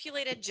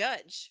manipulate a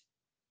judge.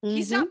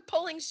 He's Hmm. not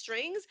pulling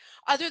strings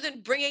other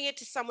than bringing it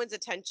to someone's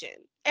attention.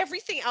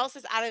 Everything else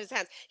is out of his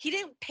hands. He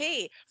didn't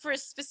pay for a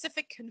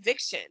specific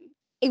conviction.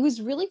 It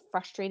was really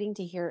frustrating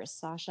to hear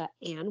Sasha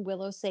and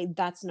Willow say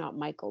that's not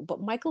Michael,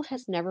 but Michael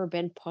has never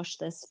been pushed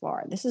this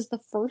far. This is the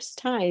first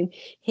time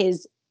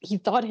he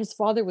thought his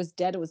father was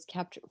dead and was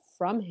kept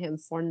from him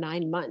for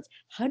 9 months.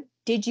 How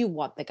did you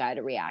want the guy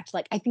to react?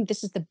 Like, I think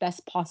this is the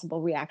best possible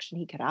reaction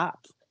he could have.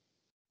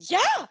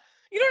 Yeah.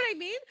 You know what I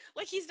mean?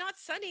 Like he's not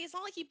Sunny. It's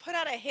not like he put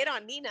out a hit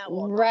on Nina.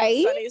 Well, not that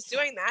Right? Sunny is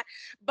doing that,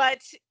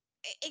 but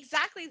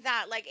exactly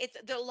that. Like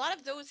there are a lot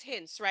of those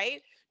hints,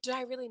 right? Do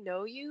I really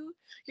know you?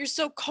 You're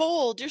so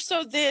cold. You're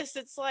so this.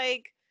 It's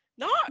like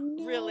not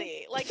No.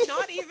 really. Like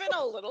not even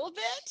a little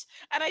bit.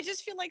 And I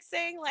just feel like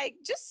saying like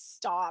just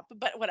stop,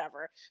 but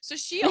whatever. So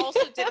she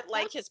also didn't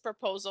like his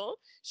proposal.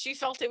 She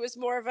felt it was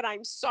more of an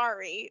I'm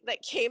sorry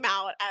that came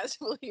out as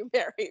will you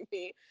marry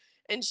me?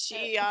 And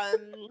she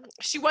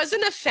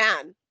wasn't a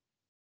fan.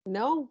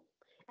 No.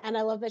 And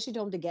I love that she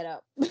told him to get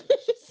up.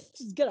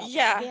 Just get up.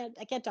 Yeah.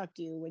 I can't talk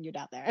to you when you're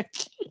down there.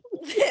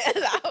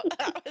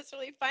 that was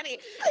really funny.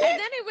 And then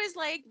it was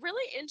like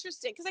really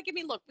interesting because, like, I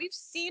mean, look, we've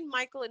seen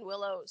Michael and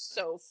Willow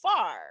so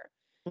far.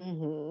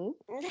 Hmm.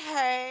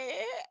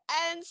 Okay.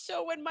 And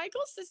so when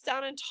Michael sits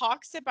down and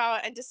talks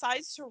about and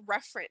decides to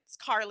reference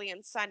Carly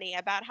and Sunny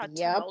about how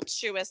Yep.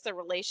 tumultuous the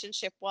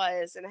relationship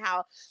was and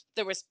how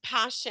there was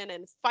passion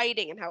and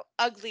fighting and how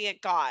ugly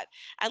it got.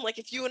 And like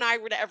if you and I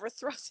were to ever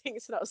throw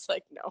things, and I was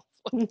like, no,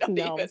 like not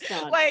No, even it's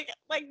not. like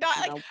not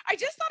like No. I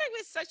just thought it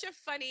was such a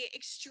funny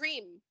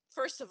extreme,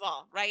 first of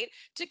all, right?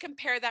 To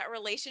compare that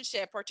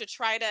relationship or to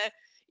try to,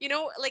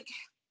 like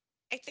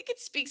I think it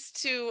speaks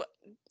to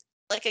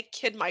like a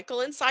kid Michael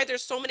inside.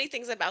 There's so many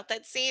things about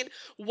that scene.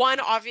 One,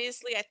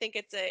 obviously, I think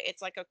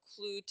it's like a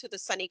clue to the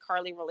Sunny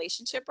Carly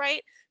relationship,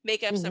 right?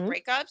 Makeups and Hmm.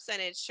 breakups,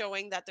 and it's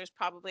showing that there's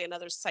probably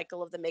another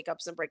cycle of the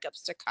makeups and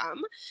breakups to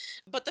come.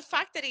 But the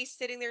fact that he's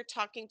sitting there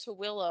talking to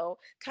Willow,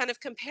 kind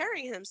of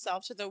comparing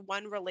himself to the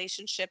one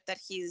relationship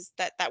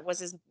that was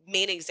his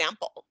main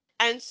example.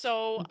 And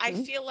so I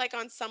Hmm. feel like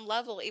on some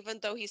level, even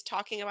though he's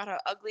talking about how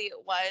ugly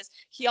it was,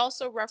 he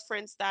also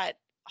referenced that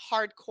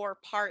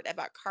hardcore part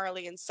about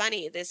Carly and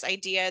Sunny, this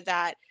idea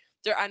that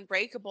they're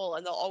unbreakable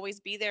and they'll always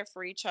be there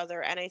for each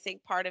other. And I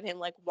think part of him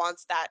like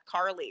wants that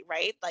Carly,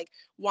 right? Like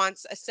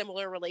wants a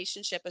similar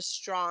relationship, a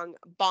strong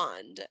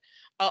bond.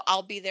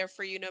 I'll be there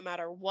for you no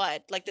matter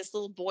what. Like this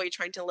little boy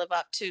trying to live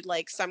up to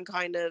like some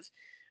kind of,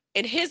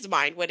 in his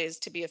mind, what is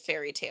to be a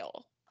fairy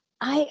tale.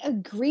 I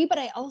agree, but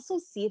I also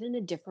see it in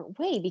a different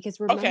way because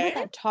remember Okay.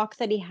 that talk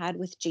that he had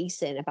with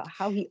Jason about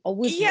how he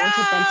always wanted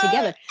them Yeah.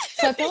 together.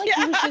 So I felt like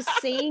he was Yeah. just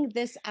saying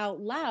this out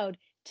loud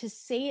to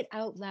say it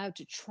out loud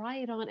to try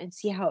it on and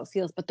see how it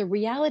feels. But the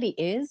reality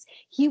is,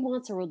 he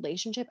wants a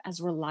relationship as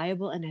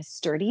reliable and as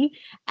sturdy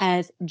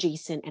as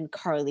Jason and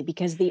Carly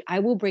because the I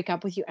will break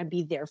up with you and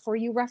be there for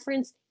you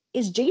reference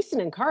is Jason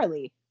and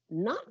Carly,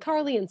 not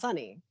Carly and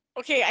Sunny.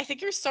 Okay, I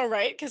think you're so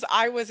right because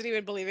I wasn't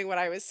even believing what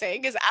I was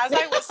saying. Because as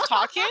I was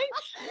talking,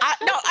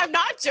 no, I'm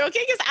not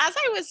joking. Because as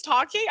I was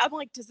talking, I'm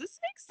like, does this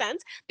make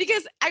sense?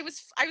 Because I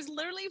was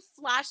literally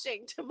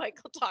flashing to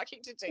Michael talking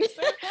to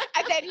Jason,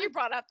 and then you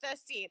brought up the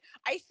scene.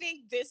 I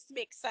think this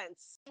makes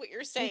sense. What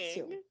you're Me too.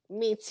 saying.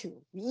 Me too.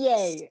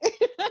 Yay.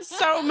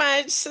 So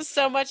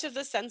much of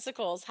the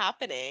sensicles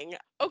happening.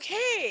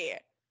 Okay,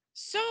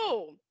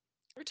 so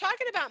we're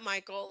talking about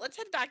Michael. Let's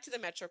head back to the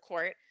Metro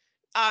Court.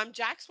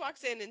 Jax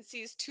walks in and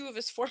sees two of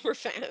his former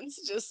fans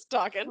just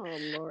talking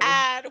Oh Lord.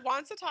 and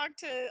wants to talk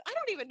to, I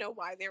don't even know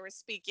why they were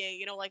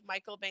speaking, like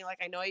Michael being like,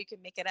 I know you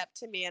can make it up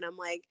to me. And I'm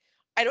like,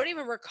 I don't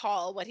even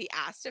recall what he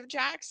asked of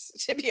Jax,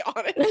 to be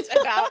honest,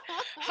 about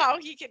how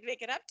he could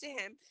make it up to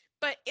him.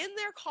 But in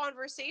their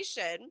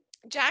conversation,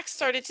 Jax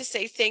started to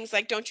say things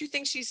like, don't you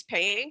think she's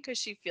paying because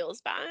she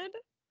feels bad?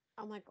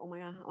 I'm like, oh my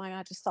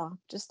god, just stop,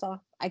 just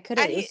stop. I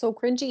couldn't. And It was he so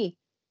cringy.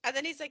 and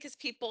then he's like, because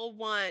people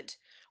want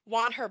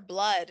her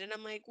blood. And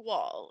I'm like,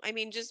 well, I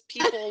mean, just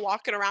people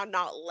walking around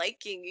not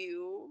liking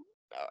you,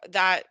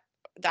 that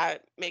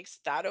makes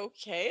that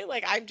okay.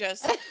 Like I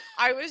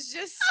was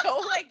just so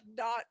like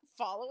not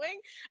following.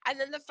 And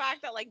then the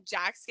fact that like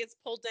Jax gets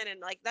pulled in and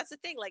like that's the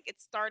thing, like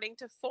it's starting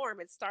to form,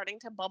 it's starting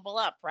to bubble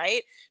up,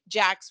 right?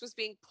 Jax was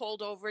being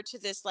pulled over to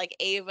this like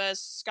Ava,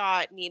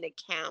 Scott, Nina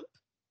camp.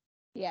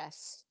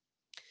 Yes.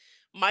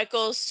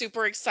 Michael's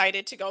super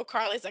excited to go.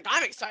 Carly's like,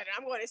 I'm excited.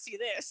 I'm going to see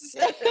this.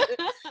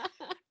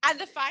 And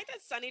the fact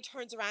that Sunny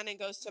turns around and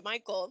goes to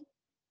Michael,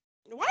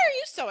 why are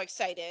you so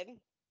excited?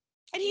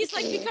 And he's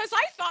like, because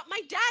I thought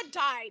my dad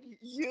died.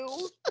 You?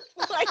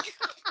 Like,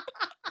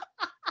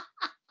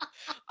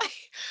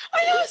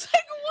 I was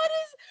like,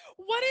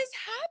 what is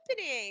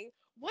happening?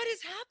 What is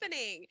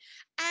happening?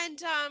 And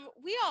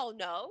we all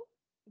know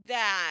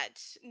that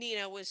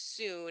Nina was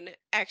soon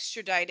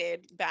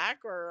extradited back,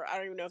 or I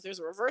don't even know if there's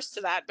a reverse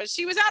to that, but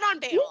she was out on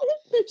bail.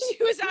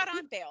 She was out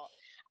on bail.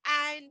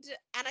 And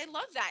I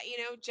love that.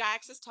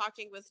 Jax is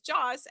talking with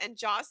Joss, and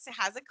Joss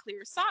has a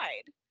clear side.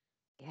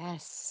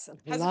 Yes.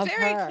 Has a Love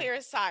very her. clear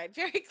side,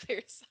 very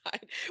clear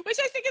side, which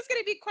I think is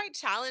going to be quite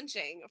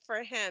challenging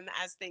for him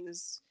as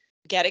things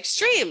get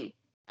extreme.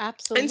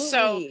 And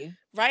so, Absolutely.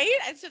 right?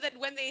 And so that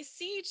when they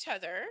see each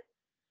other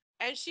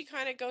and she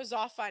kind of goes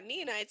off on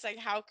Nina, it's like,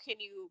 how can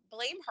you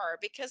blame her?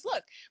 Because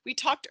look, we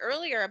talked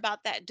earlier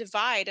about that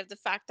divide of the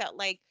fact that,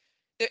 like,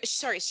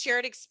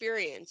 shared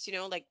experience,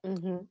 like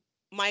Hmm.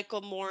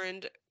 Michael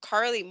mourned,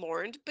 Carly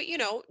mourned, but,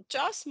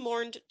 Joss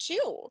mourned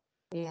too.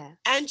 And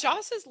Yes.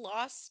 Joss has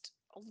lost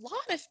a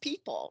lot of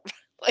people.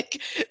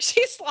 Like,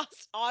 she's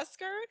lost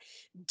Oscar,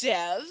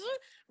 Dev,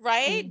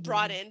 right?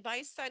 Brought Hmm. in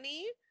by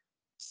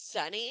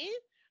Sunny.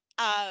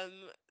 Um,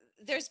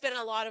 there's been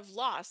a lot of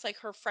loss. Like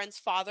her friend's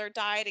father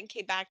died and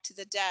came back to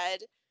the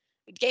dead.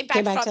 Came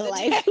Came back back from to the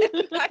life.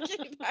 dead. Not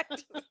came back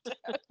to the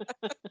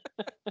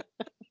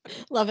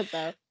Love it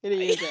though. Gonna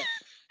dead. use it.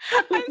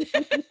 and,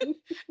 then,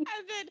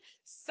 and then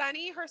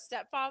Sunny, her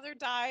stepfather,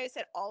 dies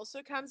and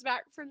also comes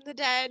back from the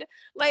dead.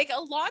 Like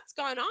a lot's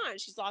gone on.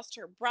 She's lost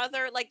her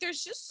brother. Like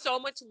there's just so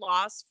much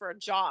loss for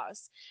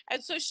Joss.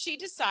 And so she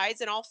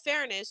decides, in all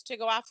fairness, to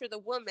go after the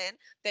woman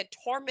that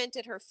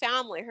tormented her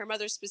family, her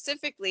mother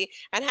specifically,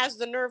 and has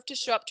the nerve to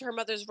show up to her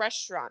mother's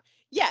restaurant.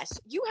 Yes,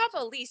 you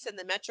have a lease in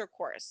the Metro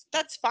course.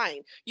 That's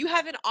fine. You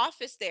have an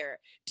office there.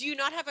 Do you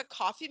not have a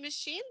coffee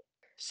machine?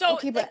 So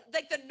Okay, like but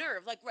like the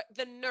nerve, like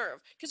the nerve.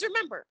 Because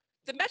remember,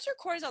 the Metro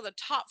Core is on the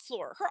top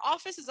floor. Her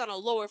office is on a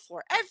lower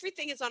floor.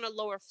 Everything is on a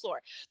lower floor.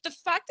 The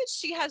fact that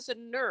she has the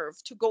nerve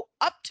to go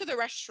up to the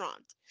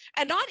restaurant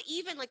and not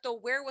even like the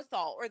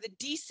wherewithal or the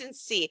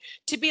decency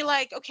to be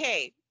like,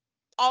 okay,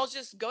 I'll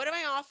just go to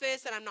my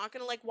office and I'm not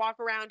gonna like walk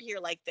around here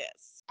like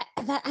this.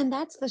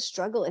 that's the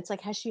struggle. It's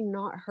like, has she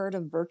not heard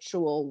of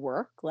virtual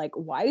work? Like,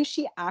 why is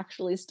she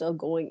actually still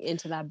going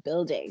into that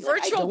building? Like, I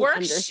Virtual don't work,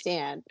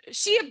 understand.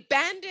 she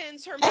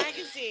abandons her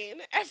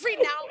magazine every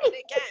now and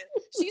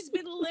again. She's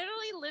been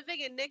literally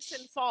living in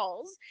Nixon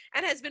Falls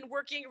and has been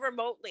working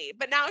remotely,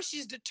 but now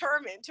she's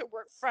determined to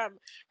work from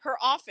her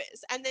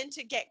office and then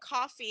to get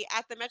coffee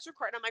at the Metro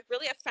Court. And I'm like,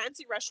 really, a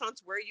fancy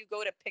restaurants where you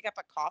go to pick up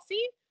a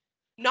coffee?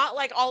 Not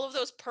like all of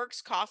those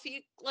Perks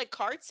coffee like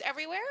carts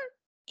everywhere?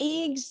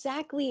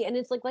 Exactly, and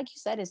it's like you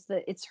said,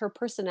 it's her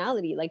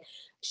personality, like,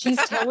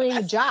 she's telling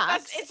That's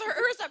Jax. it's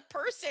her as a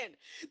person.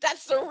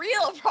 That's the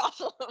real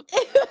problem.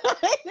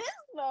 It is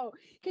though,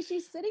 because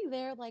she's sitting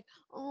there like,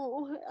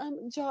 "Oh,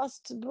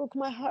 just broke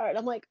my heart."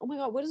 I'm like, "Oh my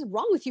god, what is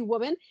wrong with you,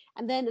 woman?"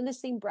 And then in the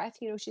same breath,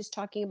 she's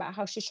talking about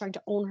how she's trying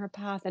to own her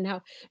path and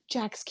how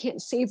Jax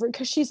can't save her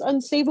because she's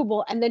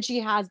unsavable, and then she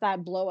has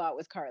that blowout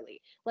with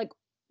Carly. Like,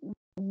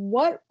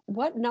 what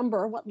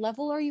number, what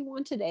level are you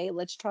on today?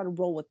 Let's try to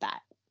roll with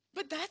that.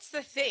 But that's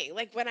the thing.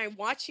 Like when I'm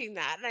watching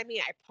that, and I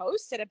mean, I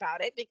posted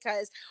about it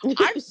because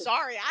I'm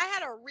sorry, I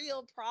had a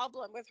real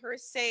problem with her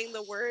saying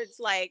the words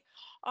like,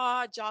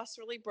 "Oh, Joss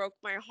really broke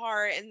my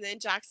heart," and then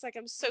Jack's like,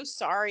 "I'm so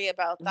sorry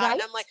about that,"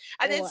 and I'm like,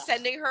 Right? and then Ugh.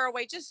 sending her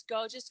away, just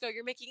go, just go.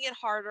 You're making it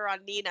harder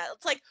on Nina.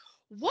 It's like,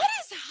 what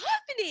is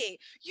happening?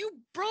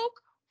 You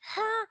broke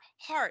her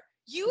heart.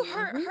 You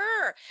hurt Mhm.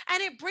 her,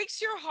 and it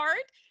breaks your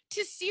heart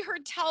to see her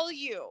tell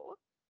you.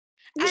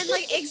 And So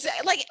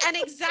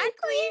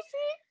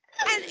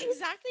and crazy.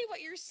 exactly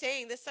what you're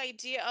saying, this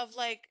idea of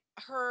like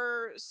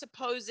her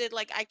supposed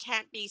like I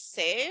can't be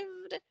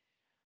saved,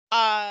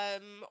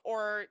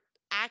 or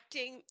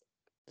acting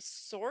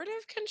sort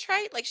of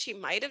contrite, like she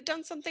might have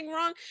done something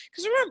wrong.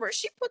 Because remember,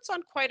 she puts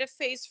on quite a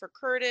face for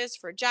Curtis,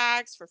 for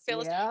Jax, for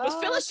Phyllis. With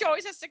Yep. Phyllis, she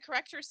always has to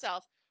correct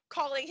herself,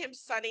 calling him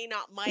Sonny,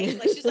 not Mike.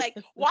 Like she's like,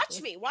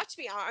 watch me,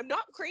 I'm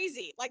not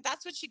crazy. Like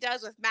that's what she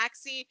does with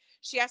Maxie.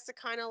 She has to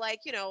kind of like,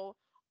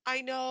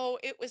 I know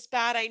it was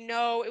bad. I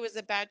know it was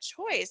a bad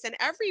choice. And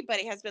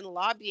everybody has been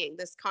lobbying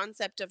this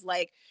concept of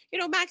like,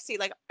 Maxie,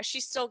 like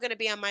she's still going to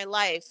be on my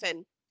life.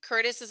 And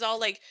Curtis is all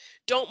like,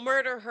 don't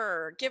murder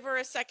her, give her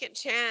a second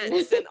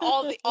chance, and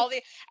all the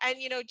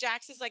and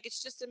Jax is like,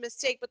 it's just a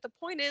mistake. But the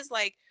point is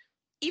like,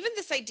 even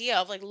this idea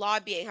of like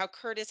lobbying, how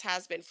Curtis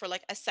has been for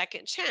like a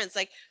second chance,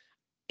 like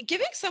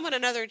giving someone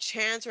another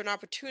chance or an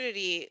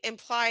opportunity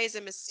implies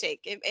a mistake.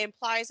 It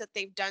implies that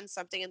they've done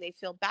something and they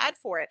feel bad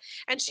for it.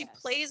 And she Yes.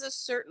 plays a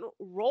certain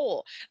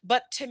role.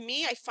 But to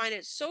me, I find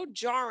it so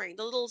jarring.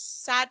 The little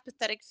sad,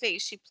 pathetic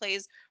face she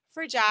plays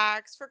for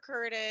Jax, for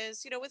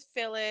Curtis, with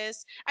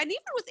Phyllis, and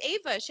even with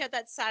Ava, she had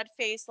that sad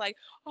face like,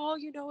 oh,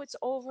 it's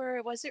over.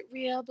 Was it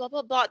real? Blah,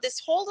 blah, blah. This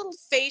whole little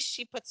face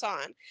she puts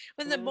on.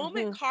 When the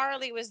moment Mhm.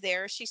 Carly was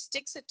there, she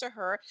sticks it to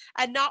her,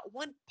 and not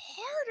one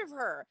part of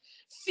her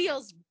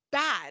feels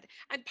bad.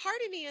 And part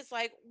of me is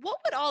like, what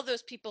would all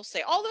those people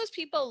say? All those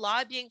people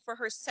lobbying for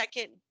her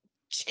second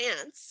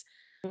chance.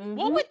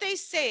 What Mhm. would they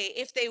say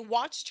if they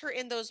watched her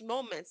in those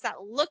moments?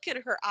 That look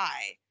in her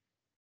eye.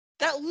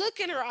 That look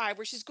in her eye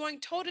where she's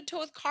going toe to toe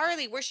with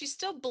Carly, where she's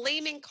still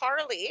blaming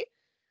Carly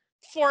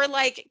for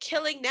like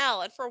killing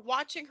Nell and for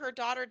watching her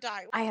daughter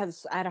die. I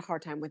had a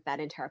hard time with that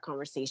entire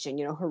conversation.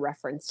 Her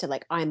reference to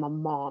like I'm a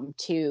mom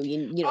too.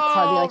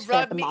 Carly Oh, likes to play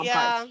out rub the me. mom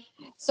card. Yeah.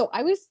 So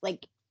I was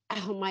like,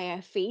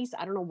 my face.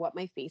 I don't know what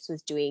my face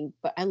was doing,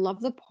 but I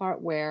love the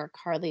part where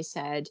Carly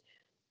said,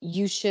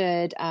 "You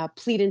should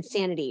plead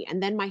insanity,"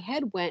 and then my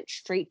head went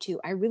straight to,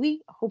 I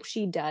really hope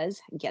she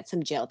does get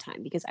some jail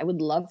time because I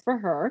would love for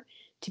her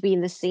to be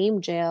in the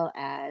same jail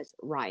as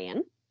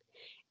Ryan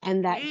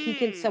and that he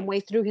can some Mm. way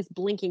through his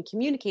blinking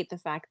communicate the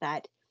fact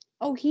that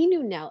he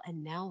knew Nell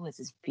and Nell was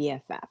his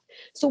BFF.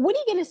 So what are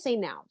you going to say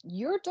now?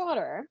 Your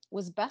daughter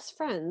was best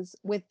friends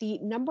with the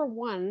number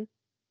one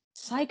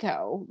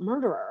psycho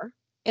murderer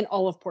in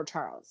all of Port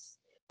Charles.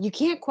 You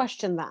can't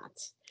question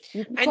that.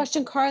 You can And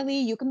question Carly,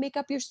 you can make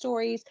up your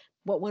stories,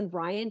 but when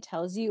Ryan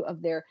tells you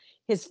of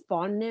his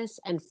fondness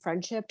and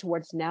friendship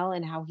towards Nell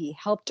and how he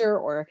helped her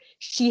or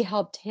she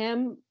helped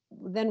him,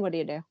 then what do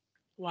you do?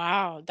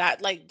 wow,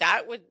 that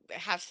would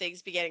have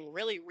things be getting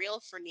really real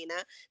for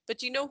Nina. But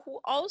do you know who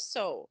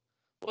also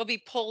will be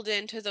pulled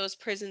into those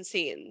prison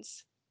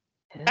scenes?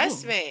 Oh.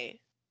 Esme.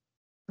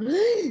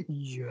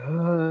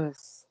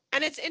 Yes.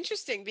 And it's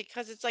interesting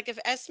because it's like if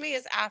Esme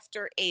is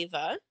after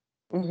Ava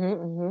Mhm,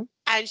 mhm.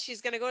 and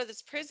she's going to go to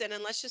this prison,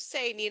 and let's just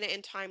say Nina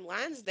in time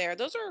lands there,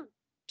 those are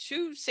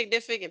two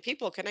significant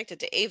people connected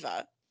to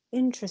Ava.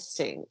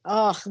 Interesting.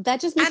 Ugh, that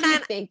just makes And me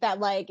then, think that,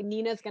 like,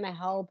 Nina's gonna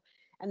help,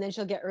 and then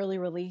she'll get early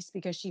release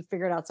because she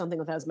figured out something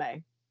with Esme.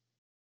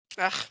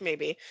 ugh,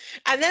 maybe.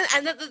 And then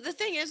the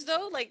thing is,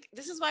 though, like,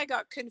 this is why I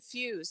got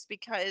confused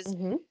because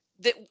Mhm,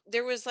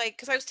 there was like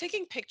because I was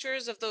taking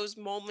pictures of those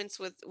moments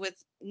with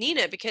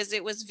Nina because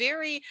it was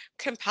very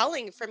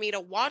compelling for me to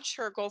watch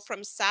her go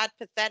from sad,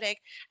 pathetic,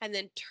 and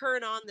then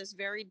turn on this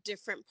very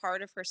different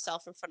part of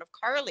herself in front of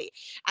Carly.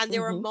 And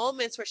there were mhm.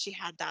 moments where she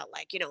had that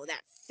like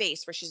that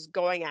face where she's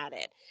going at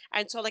it.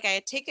 And so like I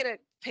had taken a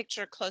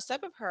picture close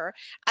up of her,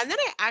 and then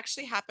I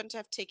actually happened to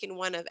have taken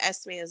one of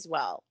Esme as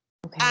well.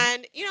 Okay.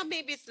 And,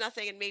 maybe it's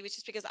nothing and maybe it's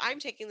just because I'm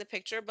taking the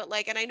picture, but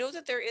like, and I know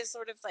that there is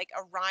sort of like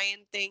a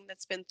Ryan thing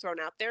that's been thrown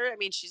out there. I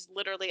mean, she's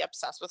literally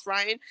obsessed with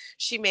Ryan.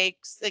 She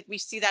makes, like, we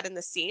see that in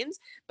the scenes,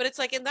 but it's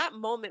like in that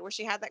moment where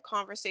she had that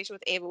conversation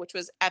with Ava, which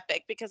was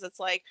epic because it's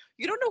like,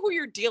 you don't know who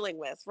you're dealing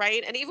with,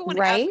 right? And even when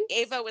Right?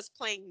 Ava was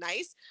playing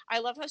nice, I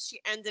love how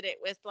she ended it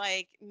with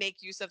like,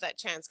 make use of that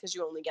chance because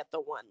you only get the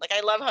one. Like,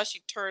 I love how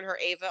she turned her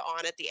Ava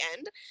on at the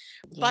end.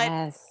 But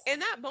Yes. in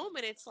that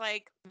moment, it's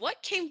like,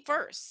 what came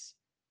first?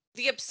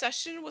 The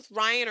obsession with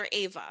Ryan or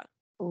Ava?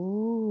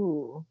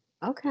 Ooh.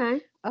 Okay.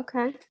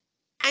 Okay.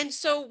 And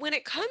so when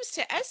it comes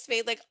to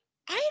Esme, like,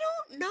 I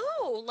don't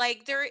know.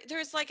 Like,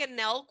 there's like a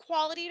Nell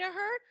quality to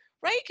her,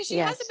 right? Because she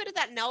has a Yes. bit of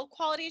that Nell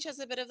quality, she has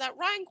a bit of that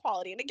Ryan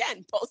quality. And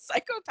again, both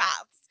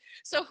psychopaths.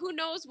 So who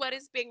knows what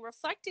is being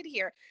reflected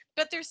here?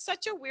 But there's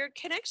such a weird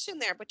connection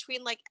there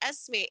between like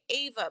Esme,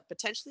 Ava,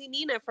 potentially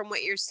Nina, from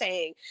what you're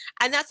saying.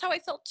 And that's how I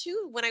felt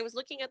too when I was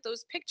looking at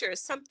those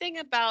pictures. Something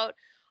about,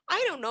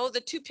 I don't know,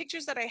 the two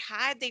pictures that I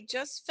had, they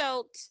just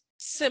felt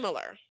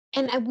similar.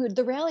 And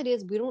the reality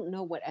is, we don't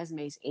know what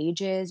Esme's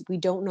age is. We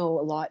don't know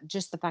a lot.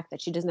 Just the fact that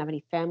she doesn't have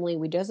any family.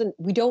 We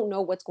don't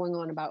know what's going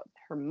on about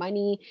her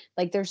money.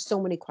 Like, there's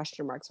so many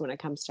question marks when it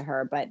comes to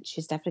her. But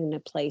she's definitely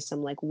going to play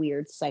some like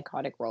weird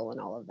psychotic role in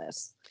all of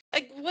this.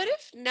 Like, what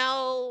if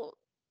Nell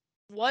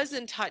was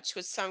in touch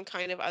with some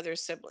kind of other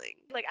sibling?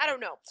 Like, I don't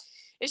know.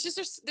 It's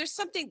just there's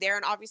something there,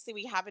 and obviously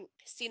we haven't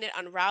seen it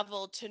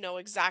unravel to know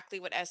exactly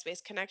what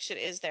Esme's connection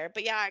is there.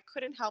 But yeah, I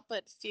couldn't help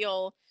but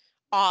feel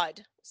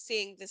odd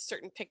seeing this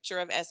certain picture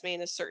of Esme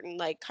in a certain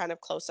like kind of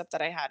close up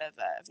that I had of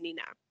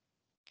Nina.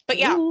 But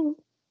yeah, Ooh.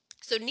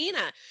 so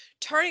Nina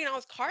turning it on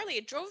with Carly,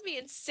 it drove me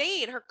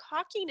insane. Her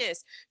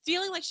cockiness,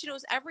 feeling like she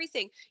knows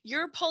everything.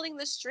 You're pulling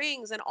the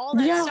strings and all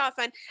that Yeah. stuff.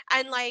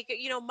 And like,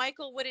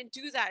 Michael wouldn't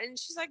do that. And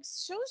she's like,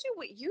 shows you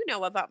what you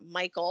know about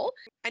Michael.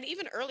 And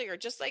even earlier,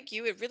 just like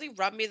you, it really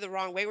rubbed me the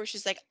wrong way where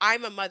she's like,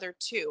 I'm a mother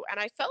too. And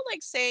I felt like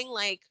saying,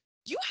 like,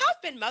 you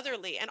have been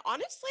motherly. And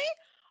honestly,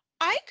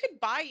 I could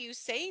buy you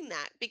saying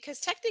that because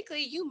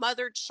technically you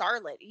mothered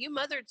Charlotte, you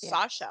mothered Yes.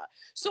 Sasha.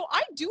 So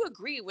I do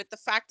agree with the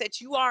fact that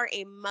you are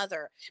a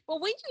mother. But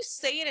when you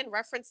say it in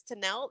reference to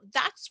Nell,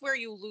 that's where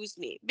you lose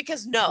me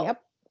because no,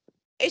 Yep.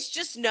 it's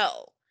just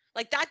no.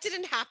 Like that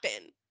didn't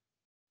happen,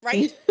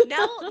 right?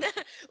 Nell,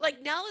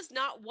 like Nell is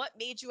not what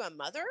made you a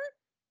mother.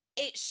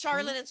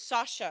 Charlotte and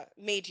Sasha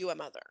made you a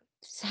mother.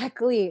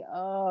 Exactly.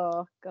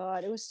 Oh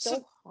God, it was So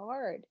so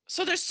hard.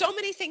 so there's so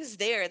many things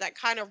there that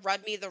kind of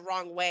rubbed me the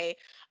wrong way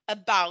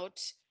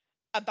about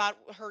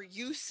her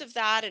use of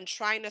that and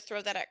trying to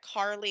throw that at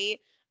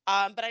Carly.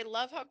 But I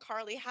love how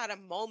Carly had a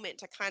moment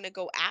to kind of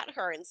go at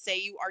her and say,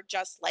 you are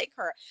just like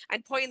her,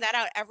 and pointing that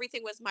out,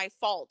 everything was my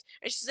fault.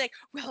 And she's like,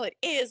 well, it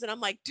is. And I'm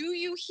like, do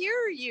you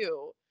hear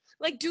you?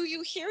 Like, do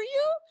you hear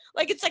you?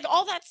 Like, it's like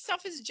all that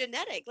stuff is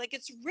genetic. Like,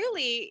 it's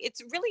really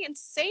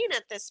insane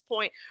at this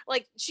point.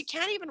 Like, she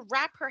can't even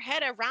wrap her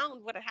head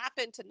around what had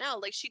happened to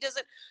Nell. Like, she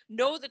doesn't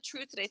know the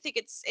truth. And I think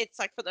it's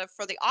like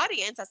for the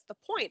audience, that's the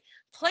point.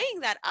 Playing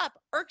that up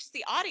irks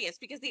the audience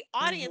because the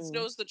audience Hmm.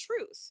 knows the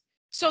truth.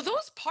 So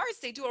those parts,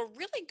 they do a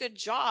really good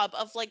job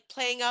of like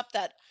playing up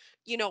that,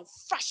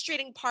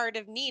 frustrating part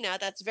of Nina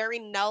that's very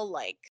Nell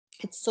like.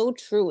 It's so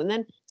true. And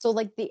then, so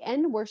like the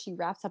end where she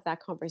wraps up that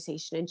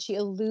conversation and she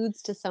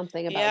alludes to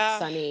something about Yeah.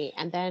 Sunny,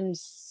 and then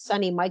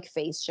Sunny Mike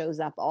face shows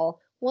up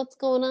all, what's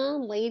going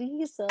on,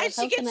 ladies? And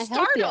she How can gets I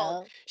help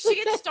startled. you? She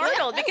gets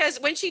startled because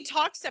when she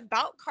talks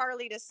about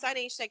Carly to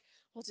Sunny, she's like,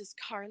 well, does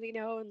Carly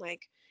know? And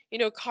like,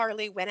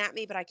 Carly went at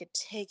me, but I could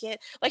take it.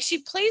 Like she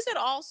plays it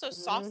all so Hmm.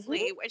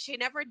 softly and she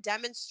never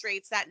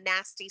demonstrates that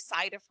nasty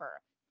side of her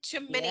to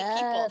many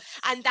people. Yes.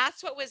 And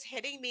that's what was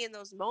hitting me in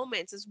those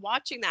moments is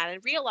watching that and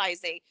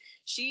realizing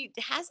she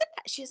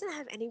doesn't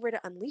have anywhere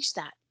to unleash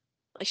that.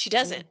 Like she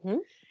doesn't. Hmm.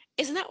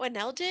 Isn't that what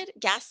Nell did?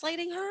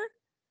 Gaslighting her?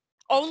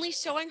 Only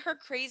showing her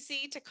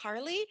crazy to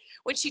Carly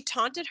when she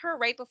taunted her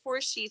right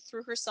before she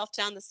threw herself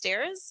down the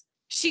stairs.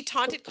 She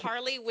taunted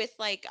Carly with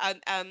like a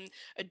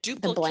The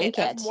duplicate of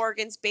blanket.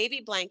 Morgan's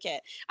baby blanket.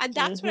 And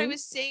that's what I Hmm.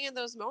 was seeing in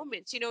those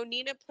moments.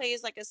 Nina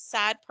plays like a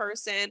sad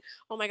person.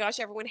 Oh my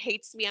gosh, everyone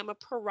hates me. I'm a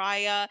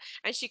pariah.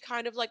 And she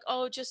kind of like,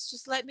 oh,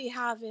 just let me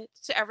have it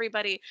to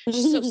everybody.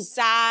 She's so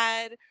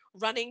sad,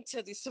 running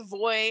to the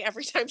Savoy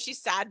every time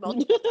she's sad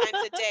multiple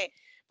times a day.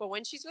 But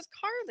when she's with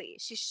Carly,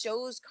 she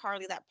shows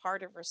Carly that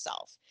part of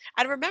herself.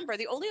 And remember,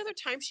 the only other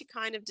time she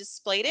kind of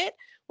displayed it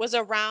was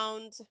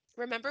around,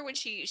 remember when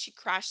she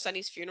crashed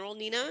Sunny's funeral,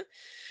 Nina?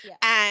 Yes.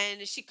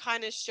 And she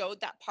kind of showed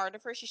that part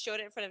of her. She showed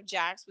it in front of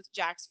Jax, with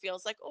Jax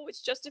feels like, oh,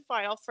 it's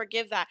justified. I'll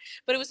forgive that.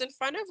 But it was in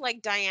front of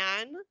like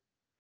Diane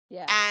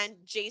Yes. and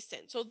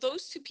Jason. So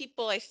those two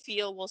people I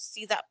feel will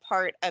see that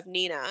part of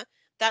Nina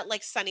that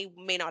like Sunny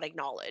may not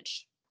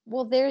acknowledge.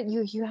 Well, there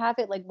you have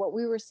it. Like what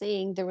we were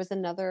saying, there was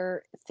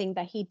another thing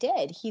that he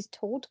did. He's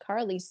told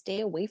Carly stay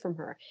away from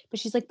her,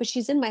 but she's like, but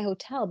she's in my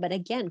hotel. But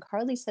again,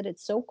 Carly said it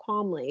so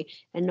calmly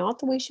and not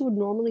the way she would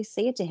normally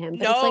say it to him.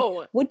 But it's like,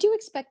 No. what do you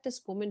expect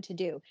this woman to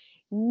do?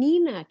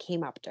 Nina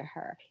came up to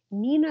her.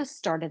 Nina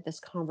started this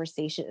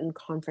conversation and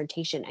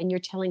confrontation, and you're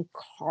telling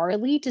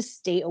Carly to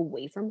stay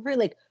away from her?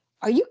 Like,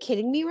 are you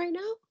kidding me right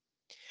now?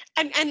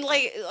 And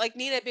like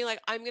Nina being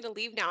like, I'm gonna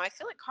leave now. I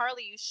feel like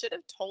Carly, you should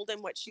have told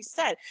him what she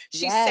said.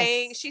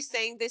 Yes. She's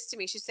saying this to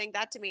me, she's saying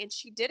that to me, and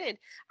she didn't.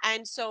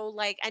 And so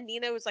like, and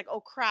Nina was like, oh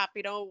crap,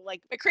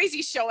 like my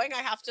crazy showing,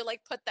 I have to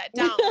like put that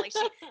down. Like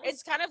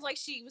it's kind of like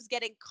she was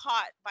getting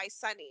caught by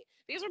Sunny,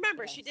 because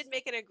remember, she did Yes.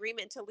 make an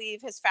agreement to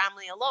leave his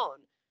family alone,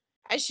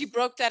 and she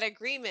broke that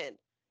agreement.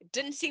 It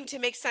didn't seem to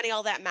make Sunny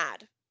all that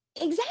mad.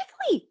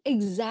 Exactly.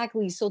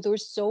 Exactly. So there were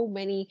so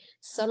many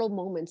subtle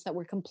moments that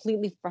were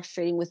completely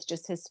frustrating with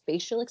just his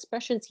facial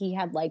expressions. He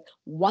had like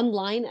one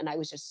line, and I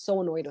was just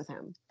so annoyed with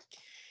him.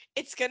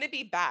 It's gonna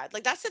be bad.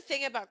 Like that's the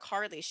thing about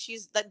Carly.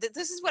 She's like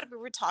this is what we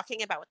were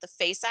talking about with the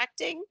face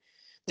acting.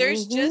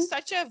 There's Mm-hmm. just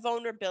such a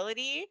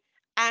vulnerability,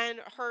 and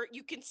her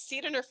you can see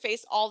it in her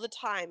face all the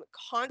time,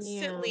 Yeah.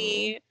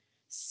 constantly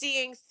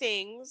seeing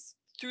things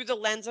through the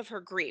lens of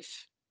her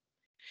grief.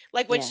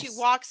 Like when she Yes.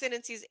 walks in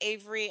and sees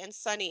Avery and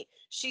Sunny,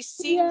 she's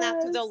seeing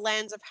that through the Yes.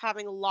 lens of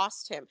having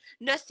lost him.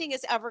 Nothing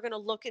is ever going to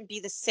look and be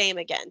the same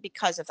again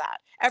because of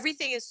that.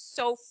 Everything is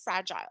so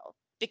fragile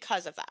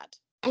because of that.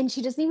 And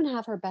she doesn't even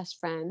have her best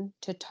friend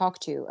to talk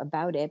to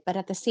about it, but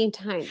at the same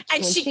time,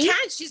 And can she she?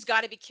 can, she's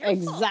got to be careful.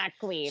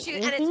 Exactly.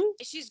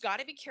 She's got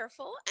to be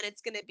careful, and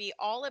it's going to be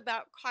all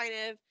about kind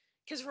of,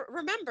 because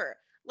remember,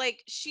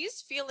 like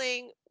she's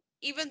feeling,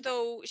 even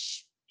though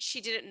she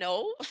didn't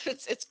know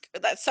it's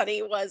that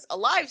Sunny was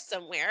alive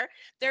somewhere,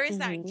 there is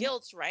that Mhm.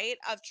 guilt, right,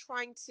 of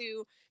trying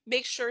to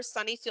make sure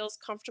Sunny feels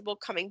comfortable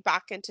coming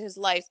back into his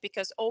life,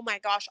 because oh my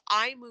gosh,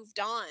 I moved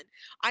on,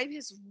 I'm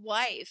his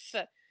wife,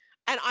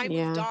 and I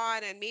moved Yeah.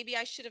 on, and maybe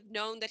I should have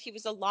known that he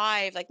was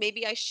alive, like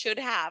maybe I should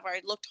have, or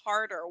I looked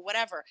harder or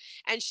whatever.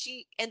 And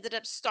she ended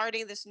up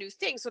starting this new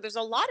thing, so there's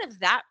a lot of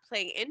that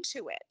playing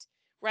into it,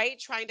 right,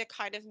 trying to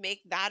kind of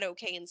make that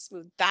okay and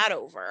smooth that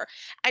over.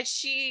 And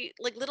she,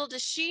 like, little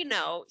does she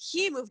know,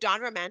 he moved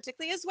on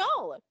romantically as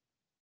well,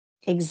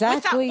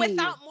 Exactly.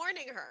 without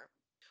mourning her,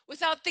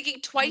 without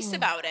thinking twice Oh.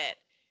 about it,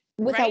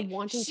 Without right?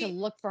 wanting to She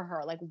look for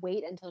her, like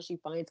wait until she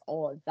finds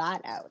all of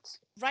that out.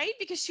 Right?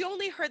 Because she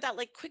only heard that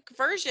like quick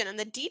version, and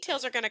the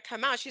details are going to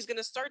come out. She's going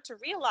to start to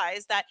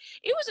realize that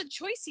it was a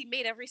choice he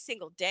made every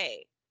single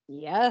day.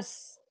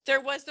 Yes. There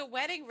was the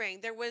wedding ring.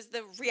 There was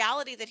the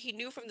reality that he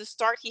knew from the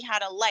start he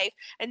had a life,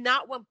 and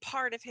not one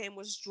part of him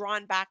was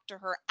drawn back to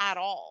her at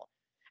all.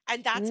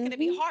 And that's going to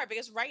be Mhm. hard,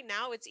 because right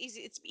now it's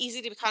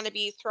easy to kind of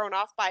be thrown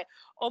off by,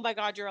 oh my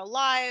God, you're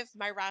alive.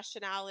 My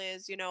rationale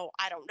is,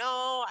 I don't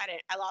know.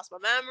 I lost my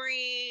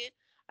memory.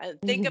 I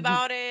didn't think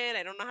about it.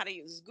 I don't know how to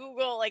use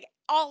Google, like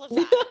all of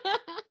that,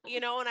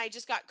 and I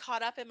just got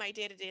caught up in my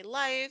day-to-day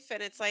life,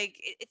 and it's like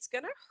it's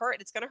gonna hurt,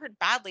 it's gonna hurt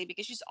badly,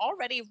 because she's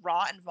already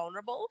raw and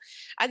vulnerable,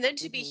 and then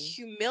to be Mhm.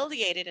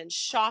 humiliated and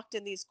shocked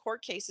in these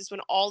court cases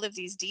when all of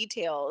these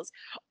details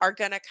are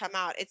gonna come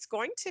out, it's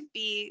going to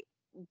be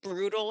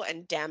brutal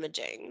and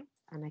damaging.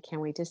 And I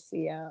can't wait to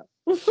see it.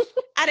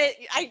 And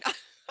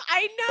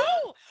I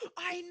know,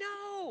 I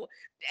know.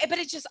 But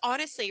it just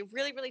honestly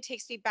really, really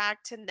takes me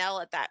back to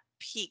Nell at that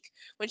peak,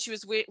 when she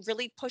was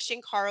really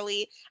pushing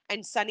Carly,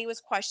 and Sunny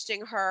was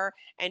questioning her,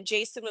 and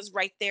Jason was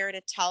right there to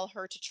tell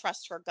her to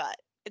trust her gut.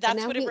 But That's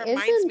now what it he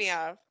reminds me isn't.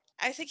 of.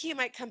 I think he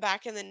might come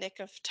back in the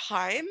nick of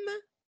time.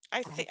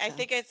 I hope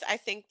so. I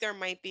think there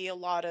might be a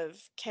lot of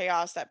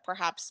chaos that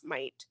perhaps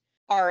might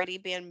already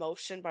be in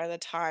motion by the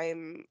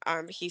time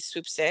he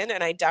swoops in,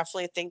 and I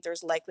definitely think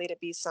there's likely to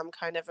be some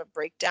kind of a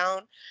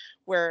breakdown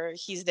where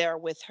he's there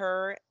with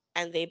her,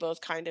 and they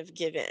both kind of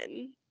give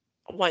in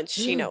once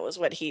she knows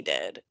what he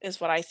did, is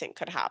what I think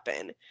could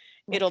happen.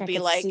 It'll Like I be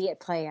could like, see it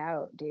play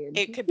out, dude.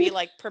 it could be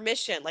like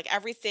permission, like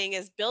everything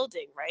is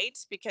building, right?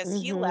 Because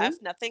he Mhm.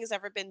 left, nothing's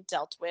ever been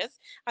dealt with,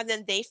 and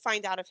then they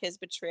find out of his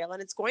betrayal,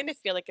 and it's going to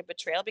feel like a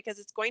betrayal, because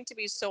it's going to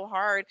be so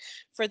hard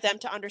for them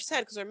to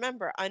understand, because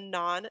remember, a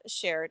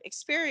non-shared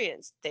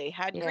experience. They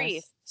had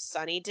grief, Yes.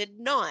 Sonny did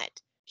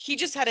not. He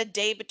just had a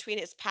day between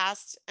his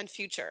past and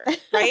future,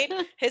 right?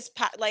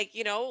 Like,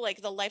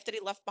 like the life that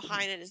he left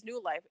behind and his new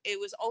life, it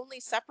was only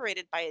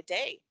separated by a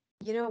day.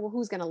 You know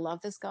who's gonna love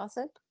this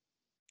gossip?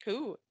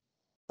 Who?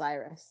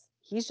 Cyrus.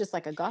 He's just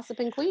like a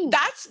gossiping queen.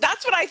 That's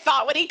what I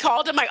thought when he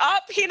called him. Like,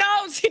 up, he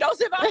knows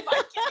about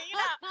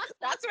Victorina.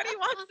 That's what he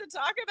wants to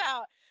talk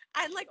about.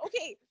 And like,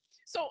 okay,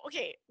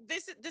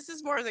 this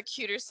is more on the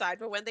cuter side.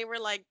 But when they were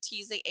like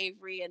teasing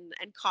Avery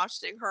and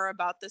cautioning her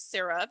about the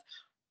syrup,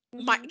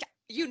 my Mhm.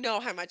 you know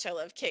how much I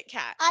love Kit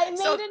Kat. I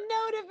So made a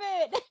note of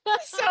it.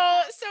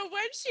 so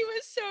when she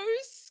was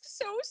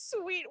so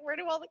sweet, where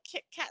do all the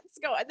Kit Kats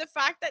go? And the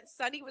fact that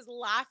Sunny was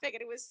laughing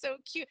and it was so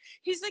cute.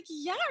 He's like,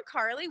 yeah,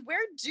 Carly,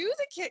 where do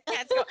the Kit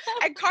Kats go?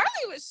 And Carly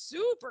was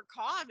super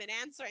calm in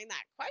answering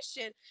that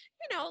question.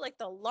 Like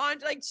the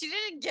laundry, like she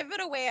didn't give it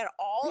away at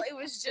all. It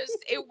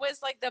was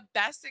like the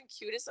best and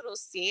cutest little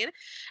scene.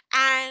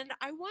 And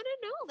I want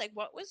to know, like,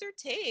 what was her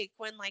take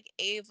when like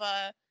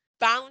Ava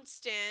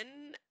bounced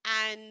in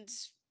and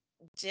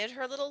did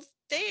her little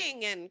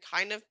thing and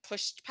kind of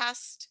pushed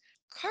past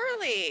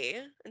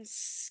Carly and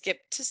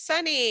skipped to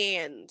Sunny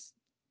and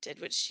did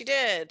what she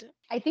did.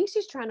 I think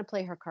she's trying to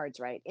play her cards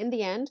right. In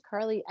the end,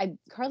 Carly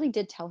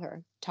did tell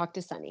her, talk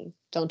to Sunny,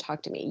 don't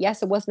talk to me.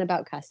 Yes, it wasn't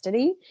about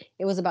custody.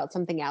 It was about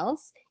something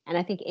else. And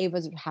I think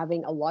Ava's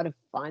having a lot of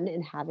fun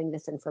in having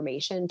this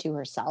information to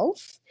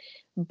herself.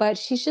 But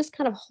she's just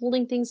kind of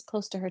holding things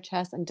close to her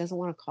chest and doesn't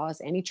want to cause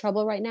any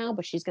trouble right now.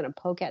 But she's going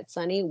to poke at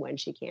Sunny when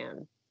she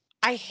can.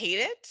 I hate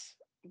it,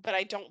 but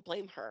I don't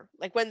blame her.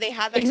 Like when they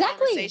had that Exactly.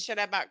 conversation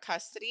about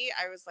custody,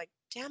 I was like,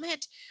 damn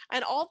it.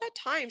 And all that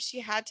time she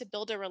had to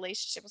build a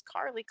relationship with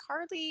Carly.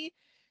 Carly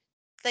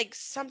like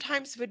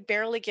sometimes would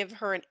barely give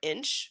her an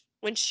inch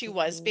when she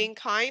was Mhm. being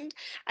kind.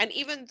 And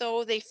even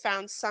though they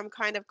found some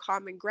kind of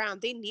common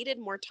ground, they needed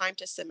more time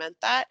to cement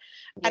that.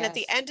 And at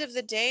the Yes. end of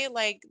the day,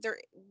 like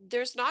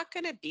there's not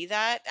going to be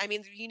that. I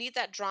mean, you need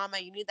that drama,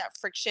 you need that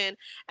friction.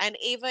 And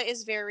Ava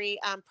is very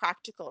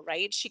practical,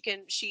 right?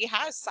 She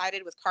has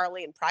sided with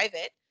Carly in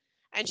private.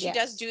 And she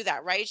does Yes. do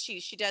that, right?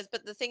 She does.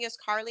 But the thing is,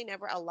 Carly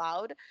never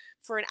allowed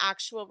for an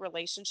actual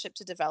relationship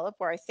to develop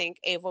where I think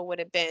Ava would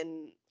have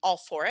been all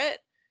for it.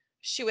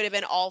 She would have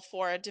been all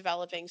for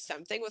developing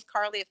something with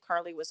Carly if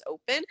Carly was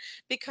open.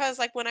 Because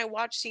like when I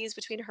watch scenes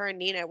between her and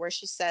Nina where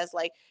she says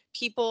like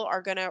people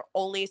are gonna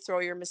only throw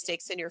your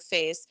mistakes in your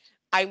face,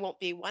 I won't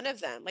be one of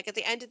them. Like at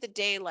the end of the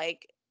day,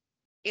 like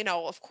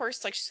of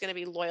course, like she's going to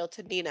be loyal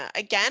to Nina.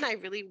 Again, I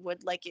really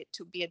would like it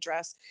to be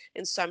addressed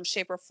in some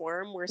shape or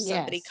form where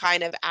somebody Yes.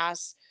 kind of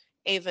asks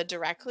Ava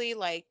directly,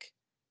 like,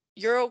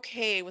 you're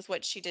okay with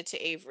what she did to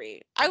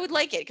Avery. I would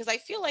like it because I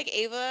feel like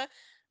Ava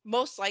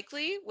most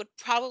likely would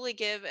probably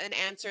give an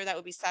answer that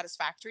would be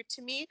satisfactory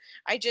to me.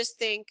 I just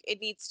think it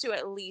needs to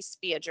at least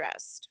be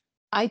addressed.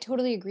 I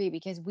totally agree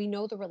because we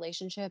know the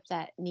relationship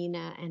that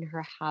Nina and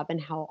her have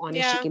and how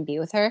honest she Yeah. can be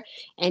with her.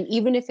 And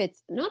even if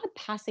it's not a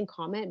passing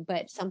comment,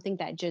 but something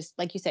that just,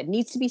 like you said,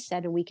 needs to be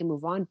said and we can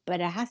move on, but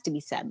it has to be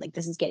said. Like,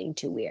 this is getting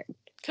too weird.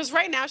 Because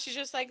right now she's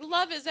just like,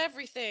 love is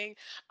everything.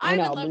 I I'm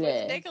in know. love with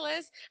Bleh.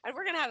 Nicholas and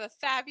we're going to have a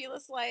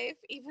fabulous life,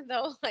 even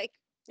though, like,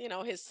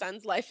 his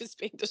son's life is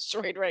being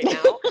destroyed right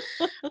now.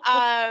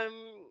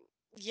 Um,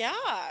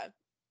 yeah.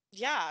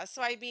 Yeah.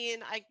 So, I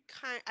mean, I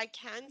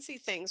can see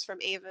things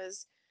from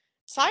Ava's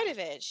side of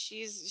it.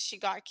 She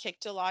got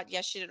kicked a lot.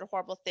 Yes, she did a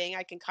horrible thing.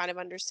 I can kind of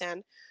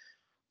understand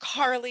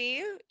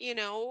Carly,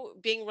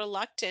 being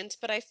reluctant,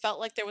 but I felt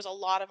like there was a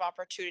lot of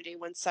opportunity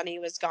when Sunny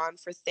was gone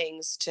for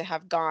things to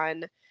have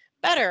gone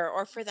better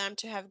or for them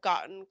to have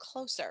gotten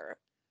closer.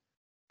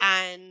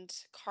 And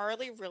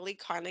Carly really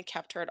kind of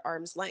kept her at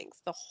arm's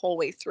length the whole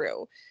way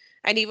through.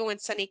 And even when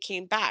Sunny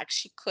came back,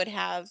 she could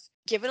have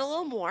given a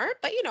little more,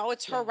 but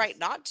it's her right Yes.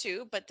 not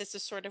to. But this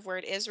is sort of where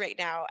it is right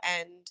now.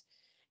 And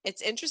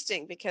it's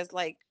interesting because,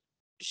 like,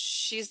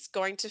 she's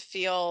going to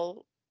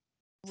feel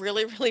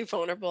really, really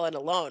vulnerable and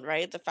alone,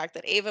 right? The fact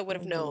that Ava would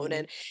have known Hmm.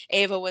 and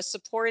Ava was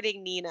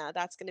supporting Nina,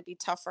 that's going to be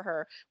tough for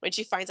her when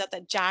she finds out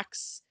that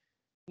Jax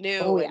Oh,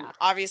 knew and yeah.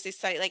 obviously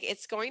Sunny, like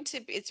it's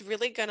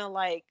really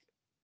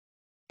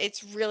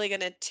going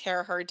to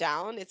tear her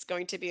down. It's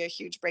going to be a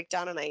huge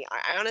breakdown and I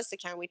honestly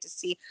can't wait to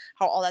see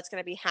how all that's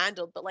going to be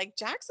handled. But like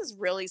Jax is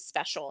really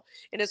special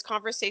in his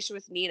conversation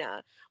with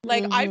Nina.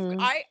 Like Hmm.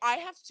 I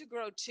have to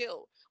grow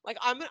too. Like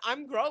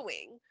I'm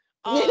growing.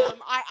 Yeah.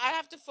 I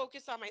have to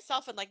focus on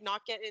myself and like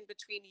not get in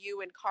between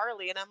you and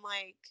Carly. And I'm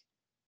like,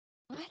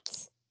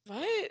 What?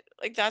 what?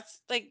 Like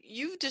that's like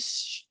you've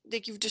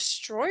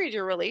destroyed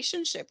your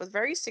relationship with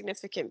very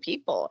significant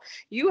people.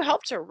 You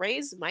helped to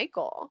raise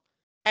Michael.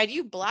 And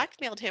you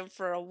blackmailed him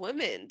for a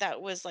woman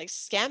that was like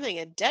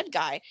scamming a dead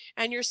guy,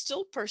 and you're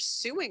still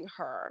pursuing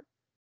her.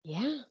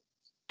 Yeah.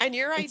 And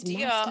your It's messed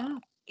idea,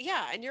 up.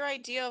 yeah, and your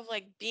idea of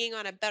like being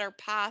on a better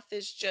path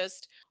is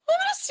just, I'm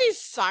gonna stay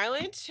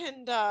silent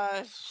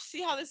and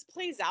see how this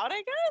plays out,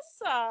 I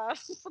guess.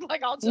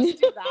 Like I'll just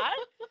do that.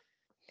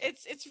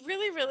 It's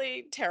really,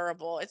 really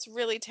terrible. It's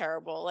really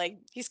terrible. Like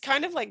he's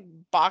kind of like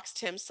boxed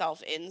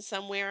himself in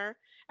somewhere.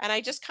 And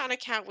I just kind of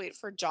can't wait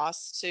for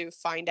Joss to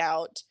find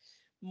out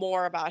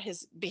more about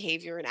his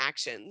behavior and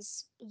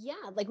actions. Yeah,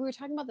 like we were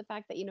talking about the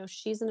fact that,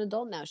 she's an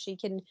adult now. She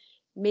can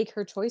make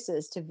her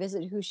choices to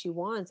visit who she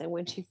wants. And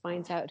when she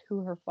finds out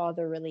who her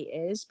father really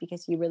is,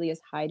 because he really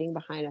is hiding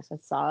behind a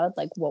facade,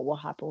 like what will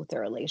happen with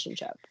their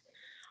relationship?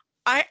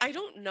 I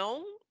don't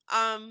know.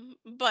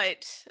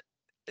 But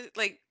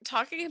like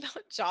talking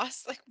about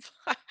Joss, like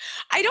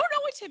I don't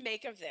know what to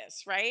make of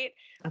this, right?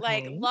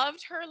 Like Okay.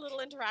 loved her little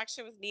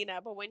interaction with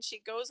Nina, but when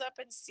she goes up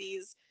and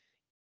sees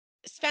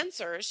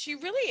Spencer, she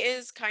really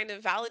is kind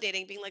of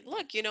validating, being like,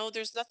 look,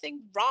 there's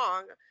nothing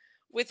wrong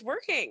with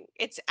working.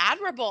 It's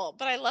admirable.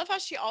 But I love how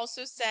she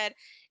also said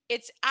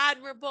it's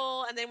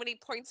admirable. And then when he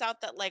points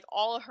out that like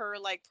all her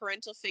like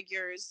parental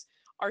figures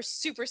are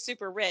super,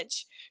 super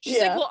rich, she's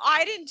like, Yeah. well,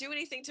 I didn't do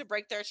anything to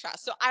break their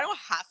trust. So I don't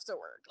have to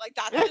work. Like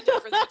that's the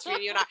difference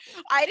between you and I.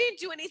 I didn't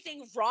do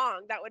anything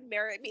wrong that would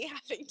merit me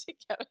having to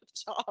get a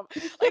job.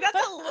 Like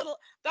that's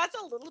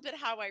a little bit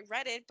how I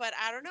read it, but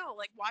I don't know.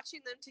 Like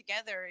watching them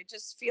together, it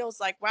just feels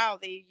like wow,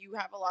 you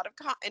have a lot of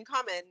in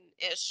common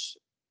ish.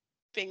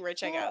 being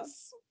rich, I Well,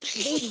 guess.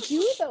 they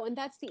do though, and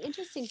that's the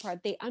interesting part.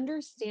 They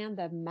understand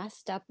the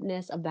messed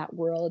upness of that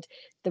world,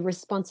 the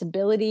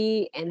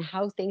responsibility and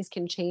how things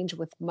can change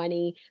with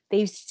money.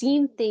 They've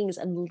seen things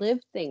and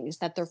lived things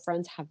that their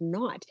friends have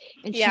not.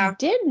 And she Yeah.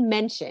 did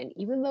mention,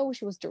 even though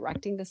she was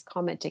directing this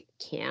comment to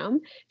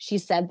Cam, she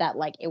said that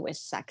like it was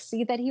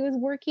sexy that he was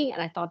working.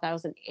 And I thought that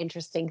was an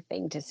interesting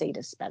thing to say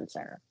to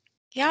Spencer.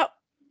 Yep.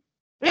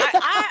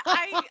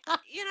 I,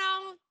 you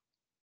know,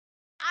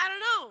 I don't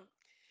know.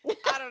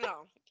 I don't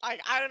know.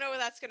 I don't know where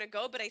that's gonna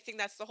go, but I think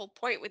that's the whole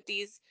point with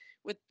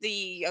the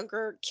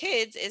younger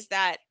kids is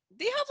that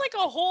they have like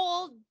a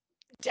whole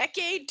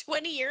decade,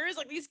 20 years.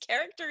 Like these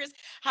characters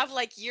have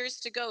like years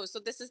to go. So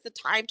this is the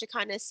time to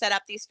kind of set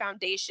up these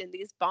foundation,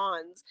 these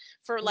bonds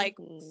for like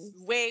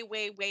Mhm. way,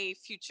 way, way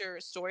future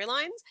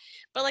storylines.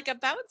 But like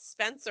about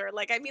Spencer,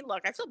 like I mean,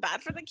 look, I feel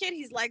bad for the kid.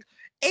 He's like,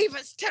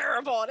 Ava's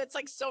terrible. And it's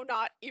like so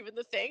not even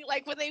the thing.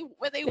 Like when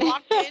they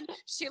walked in,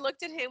 she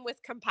looked at him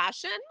with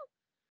compassion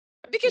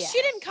because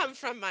she didn't Yes. come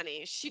from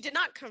money. She did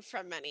not come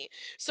from money.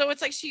 So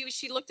it's like she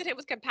looked at him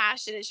with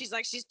compassion and she's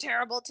like, she's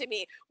terrible to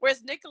me.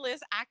 Whereas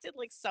Nicholas acted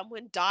like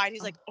someone died.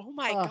 He's Oh, like, oh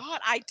my oh, God,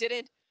 I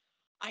didn't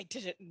I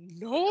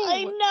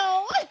know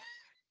know.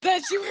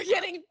 that you were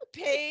getting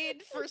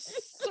paid for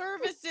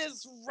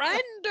services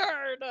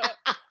rendered.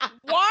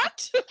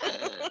 What?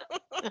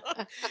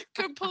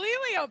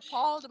 Completely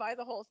appalled by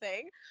the whole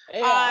thing.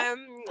 Yeah.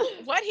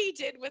 What he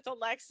did with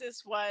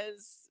Alexis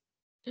was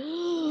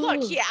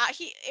look, yeah,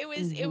 it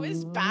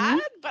was bad,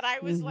 Mhm. but I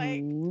was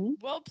like, Mhm.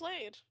 well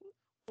played.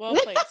 Well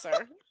played,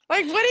 sir.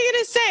 Like, what are you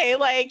gonna say?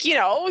 Like,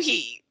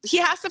 he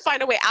has to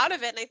find a way out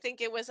of it, and I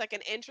think it was like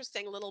an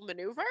interesting little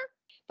maneuver.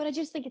 But I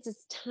just think it's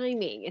his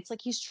timing. It's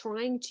like he's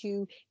trying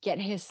to get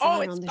his Oh,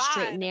 son it's on the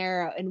straight and bad.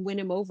 narrow and win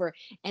him over.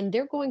 And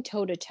they're going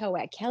toe to toe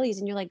at Kelly's.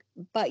 And you're like,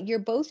 but you're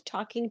both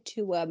talking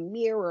to a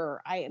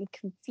mirror. I am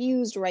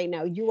confused right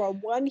now. You are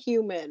one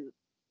human.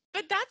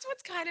 But that's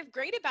what's kind of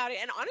great about it.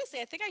 And honestly,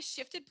 I think I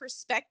shifted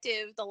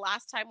perspective the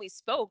last time we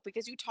spoke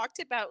because you talked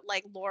about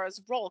like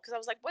Laura's role. Because I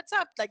was like, what's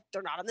up? Like,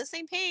 they're not on the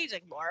same page.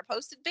 Like, Laura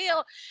posted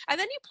bail. And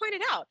then you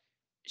pointed out,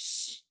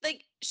 she's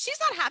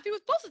not happy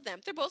with both of them.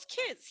 They're both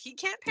kids. He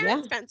can't parent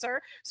Yeah.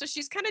 Spencer. So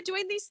she's kind of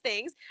doing these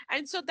things.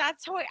 And so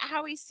that's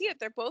how we see it.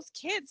 They're both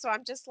kids. So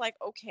I'm just like,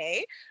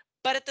 okay.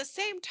 But at the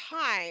same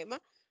time,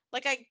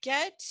 like I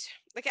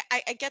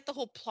get the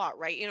whole plot,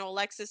 right?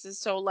 Alexis is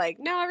so like,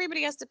 no,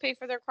 everybody has to pay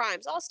for their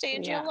crimes. I'll stay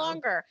in jail Yeah.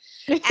 longer.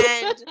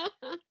 And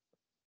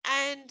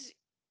and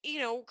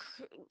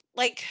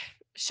like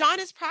Sean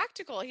is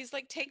practical. He's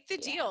like, take the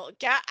Yeah. deal,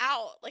 get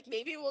out. Like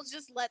maybe we'll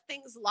just let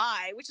things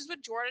lie, which is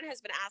what Jordan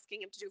has been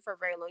asking him to do for a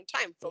very long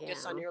time.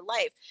 Focus on Yeah. your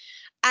life.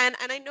 And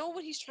I know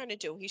what he's trying to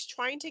do. He's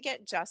trying to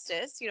get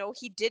justice.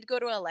 He did go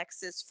to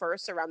Alexis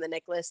first around the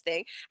Nicholas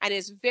thing and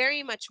is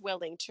very much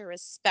willing to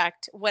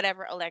respect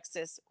whatever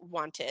Alexis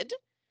wanted.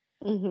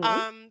 Hmm.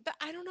 But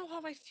I don't know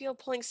how I feel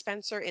pulling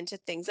Spencer into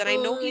things. And I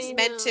know he's I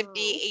meant to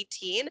be know.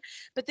 18,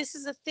 but this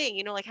is a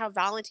thing, like how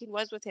Valentine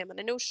was with him. And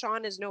I know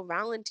Sean is no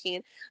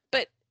Valentine,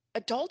 but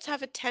adults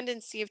have a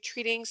tendency of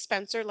treating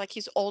Spencer like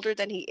he's older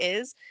than he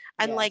is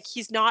and like Yes.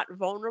 he's not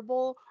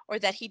vulnerable or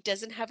that he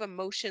doesn't have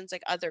emotions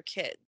like other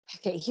kids.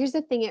 Okay. Here's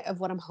the thing of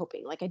what I'm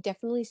hoping. Like, I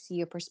definitely see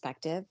your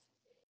perspective.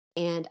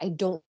 And I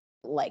don't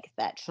like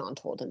that Sean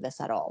told him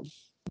this at all.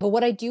 But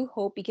what I do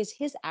hope, because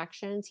his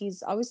actions,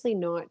 he's obviously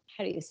not.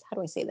 How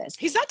do I say this?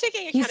 He's not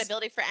taking He's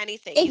accountability for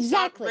anything. He's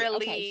not exactly okay.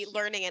 really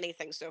learning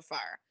anything so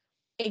far.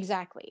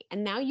 Exactly.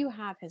 And now you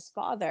have his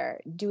father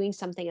doing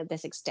something of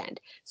this extent.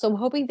 So I'm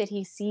hoping that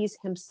he sees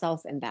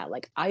himself in that.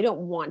 Like, I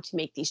don't want to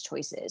make these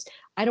choices.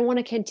 I don't want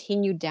to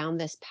continue down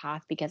this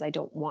path because I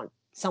don't want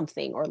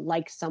something or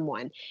like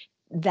someone.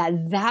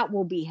 That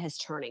will be his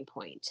turning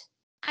point.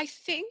 I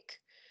think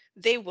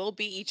they will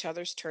be each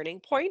other's turning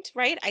point,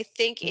 right? I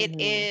think it Hmm.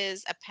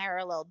 is a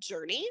parallel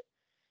journey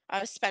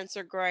of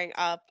Spencer growing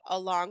up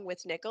along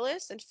with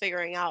Nicholas and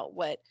figuring out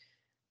what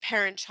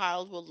parent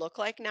child will look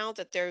like now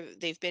that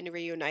they've been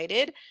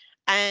reunited.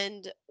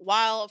 And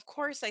while of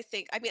course I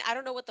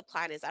don't know what the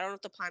plan is. I don't know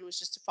if the plan was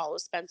just to follow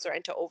Spencer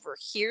and to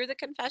overhear the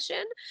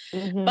confession,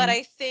 but Hmm.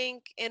 I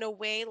think in a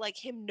way, like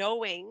him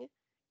knowing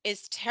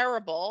is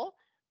terrible.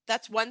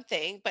 That's one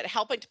thing, but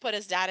helping to put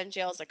his dad in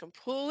jail is a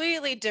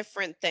completely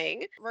different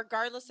thing.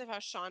 Regardless of how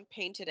Sean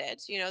painted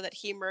it, that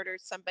he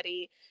murdered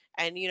somebody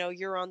and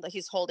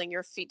he's holding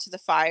your feet to the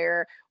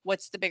fire.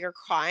 What's the bigger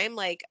crime?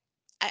 Like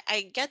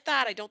I get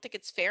that. I don't think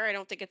it's fair. I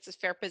don't think it's a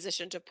fair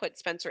position to put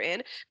Spencer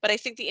in. But I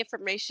think the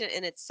information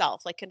in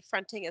itself, like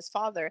confronting his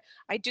father,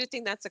 I do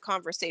think that's a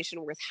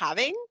conversation worth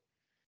having,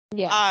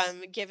 Yes.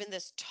 given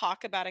this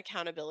talk about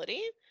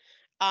accountability.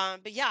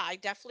 But yeah, I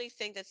definitely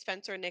think that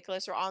Spencer and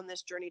Nicholas are on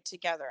this journey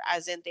together,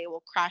 as in they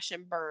will crash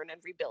and burn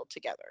and rebuild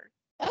together.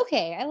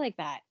 Okay, I like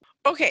that.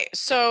 Okay,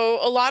 so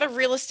a lot of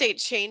real estate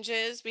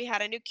changes. We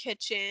had a new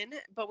kitchen,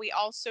 but we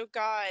also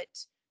got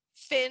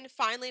Finn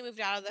finally moved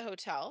out of the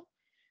hotel,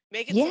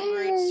 making some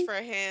roots Yes. for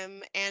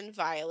him and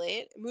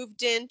Violet,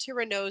 moved into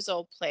Renault's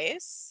old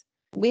place.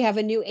 We have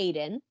a new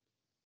Aiden.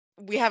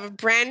 We have a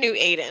brand new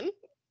Aiden.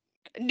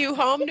 New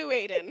home, new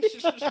Aiden.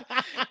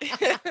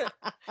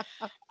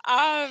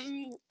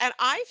 And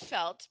I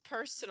felt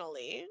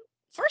personally,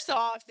 first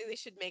off, I think they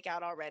should make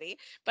out already.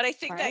 But I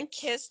think that Right?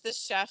 kiss the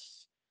chef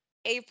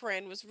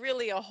apron was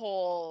really a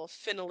whole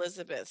Finn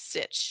Elizabeth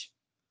stitch.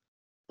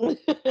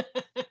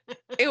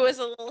 It was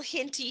a little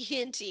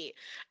hinty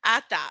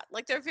at that.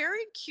 Like they're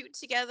very cute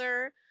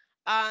together.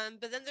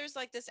 But then there's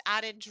like this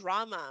added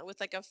drama with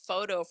like a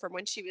photo from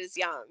when she was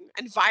young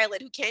and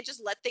Violet who can't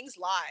just let things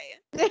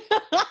lie.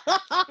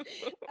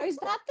 Is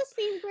that the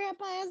same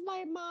grandpa as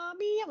my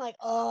mommy? I'm like,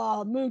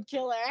 oh, mood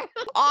killer.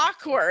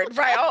 Awkward,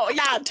 right? Oh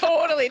yeah,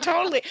 totally.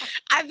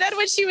 And then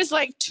when she was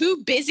like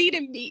too busy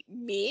to meet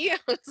me, I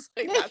was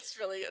like, that's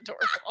really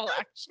adorable,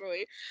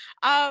 actually.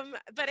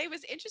 But it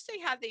was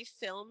interesting how they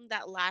filmed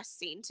that last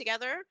scene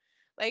together.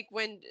 Like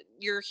when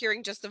you're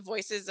hearing just the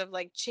voices of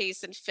like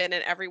Chase and Finn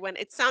and everyone,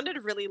 it sounded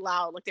really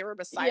loud, like they were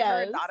beside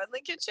her and Yes. not in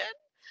the kitchen.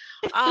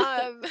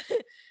 Um,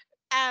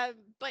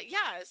 but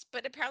yes,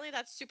 but apparently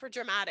that's super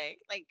dramatic.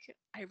 Like,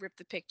 I ripped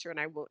the picture and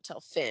I won't tell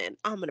Finn.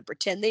 I'm gonna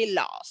pretend they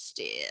lost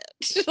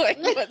it. Like,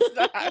 what's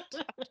that?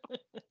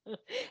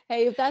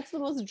 Hey, if that's the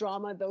most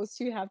drama those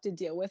two have to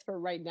deal with for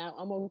right now,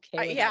 I'm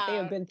okay with that. They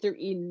have Yeah, been through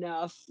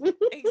enough.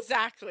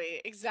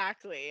 exactly.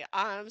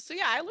 So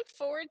yeah, I look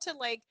forward to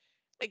like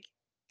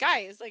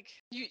guys, like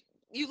you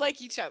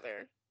like each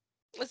other.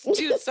 Let's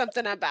do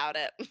something about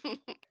it.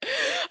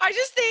 I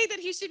just think that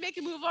he should make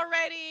a move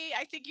already.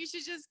 I think you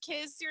should just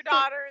kiss your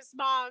daughter's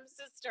mom,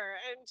 sister,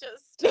 and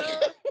just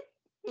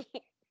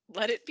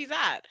let it be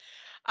that.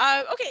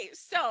 Okay,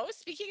 so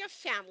speaking of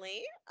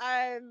family,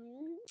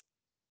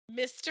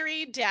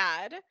 mystery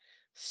dad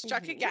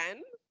struck Mhm.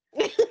 again.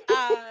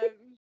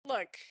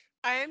 Look,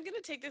 I am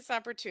gonna take this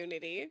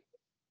opportunity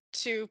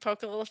to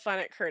poke a little fun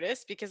at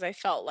Curtis because I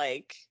felt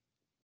like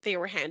they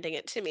were handing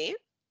it to me.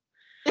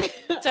 Okay.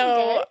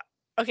 So,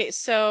 okay,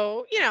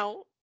 so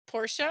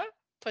Portia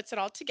puts it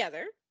all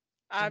together.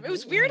 It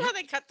was weird how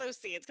they cut those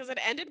scenes because it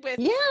ended with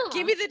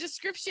 "Give Yeah, me the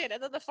description,"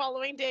 and then the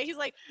following day he's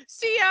like,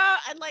 "See ya,"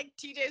 and like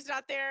TJ's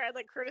not there, and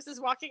like Curtis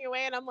is walking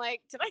away, and I'm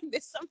like, "Did I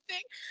miss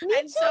something?" me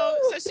And so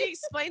too. she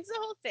explains the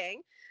whole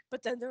thing,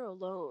 but then they're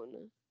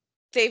alone.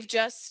 They've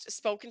just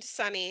spoken to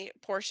Sunny.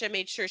 Portia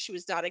made sure she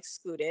was not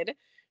excluded.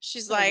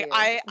 She's So like,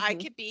 weird. I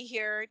could be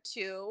here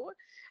too.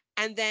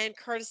 And then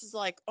Curtis is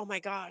like, "Oh my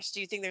gosh,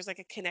 do you think there's like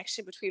a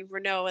connection between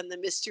Renault and the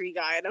mystery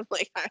guy?" And I'm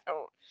like,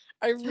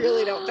 I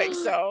really don't think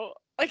so.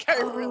 Like,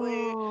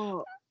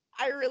 Oh,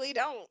 I really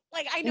don't.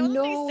 Like, I know that they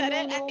no, said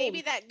no, it and no.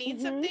 maybe that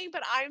means Hmm. something,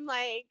 but I'm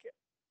like,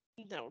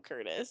 no,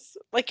 Curtis.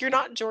 Like, you're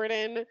not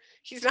Jordan.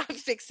 He's not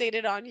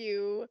fixated on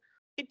you.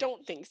 I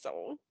don't think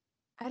so.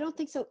 I don't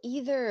think so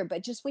either.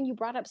 But just when you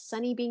brought up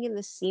Sunny being in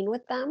the scene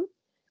with them,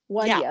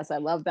 one, Yeah. yes, I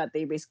love that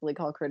they basically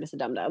call Curtis a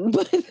dum dum.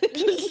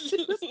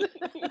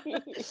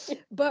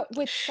 But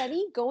with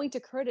Sunny going to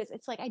Curtis,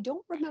 it's like I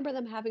don't remember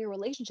them having a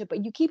relationship.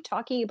 But you keep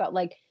talking about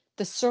like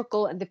the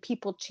circle and the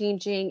people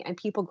changing and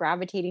people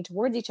gravitating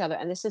towards each other,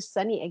 and this is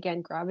Sunny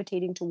again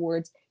gravitating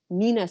towards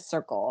Nina's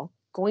circle,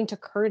 going to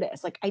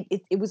Curtis. Like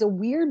it was a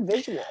weird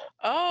visual.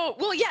 Oh,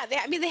 well, yeah,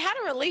 I mean, they had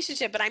a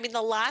relationship, but I mean,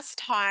 the last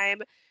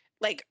time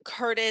like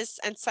Curtis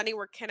and Sunny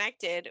were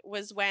connected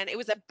was when it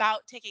was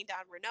about taking down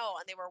Renault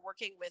and they were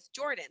working with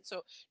Jordan.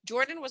 So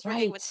Jordan was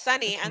working with Right.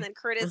 Sunny and Okay. then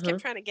Curtis kept Uh-huh.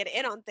 trying to get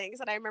in on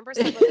things. And I remember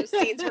some of those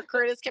scenes where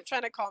Curtis kept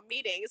trying to call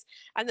meetings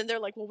and then they're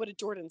like, well, what did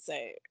Jordan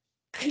say?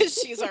 Because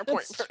she's our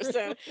point That's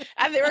person. true.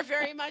 And they were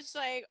very much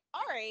like,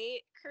 all right,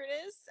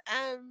 Curtis,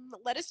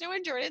 let us know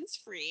when Jordan's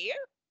free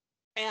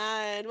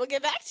and we'll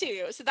get back to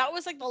you. So that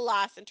was like the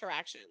last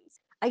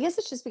interactions. I guess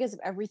it's just because of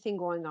everything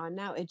going on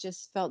now. It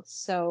just felt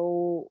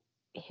so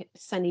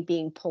Sunny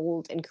being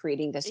pulled and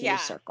creating this new Yeah.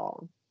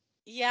 circle.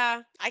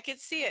 Yeah, I could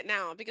see it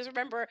now because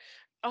remember,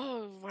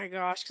 oh my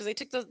gosh, because they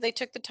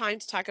took the time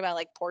to talk about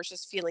like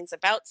Portia's feelings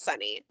about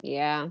Sunny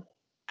Yeah.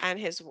 and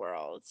his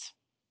world.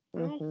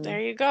 Well, Hmm.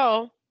 there you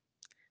go.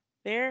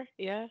 There,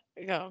 yeah,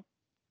 you go.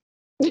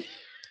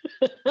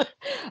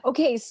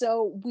 Okay,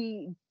 so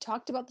we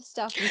talked about the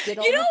stuff. We did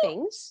You all the know,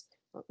 things.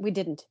 We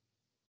didn't.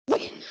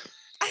 I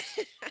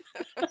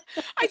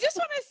just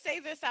want to say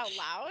this out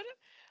loud.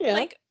 Yeah.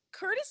 Like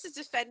Curtis is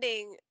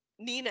defending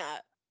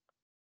Nina,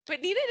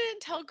 but Nina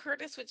didn't tell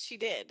Curtis what she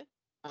did.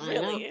 I know.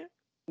 Really?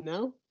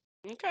 No.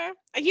 Okay.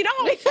 And you know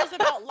how he feels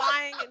about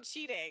lying and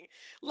cheating.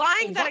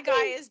 Lying that a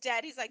guy Exactly. is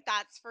dead, he's like,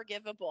 that's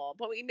forgivable.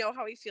 But we know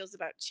how he feels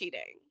about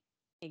cheating.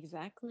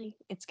 Exactly.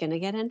 It's gonna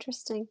get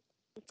interesting.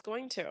 It's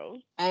going to.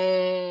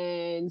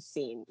 And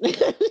scene.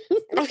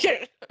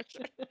 Okay.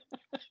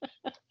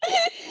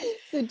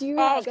 So do you Oh,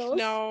 have those?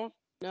 no.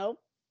 Nope.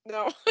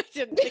 No, I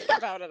didn't think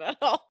about it at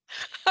all.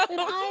 Then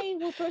I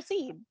will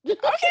proceed.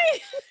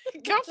 Okay,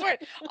 go for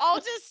it. I'll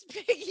just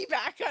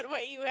piggyback on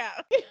what you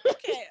have.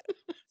 Okay.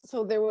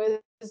 So there was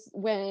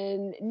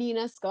when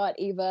Nina, Scott,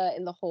 Ava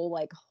in the whole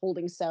like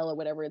holding cell or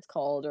whatever it's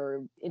called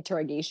or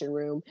interrogation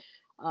room.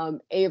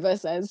 Ava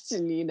says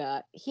to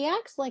Nina, he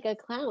acts like a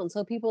clown,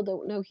 so people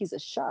don't know he's a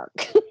shark.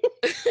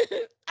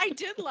 I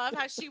did love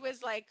how she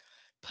was like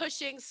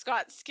pushing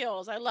Scott's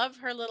skills. I love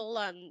her little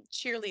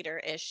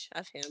cheerleader-ish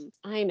of him.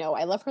 I know.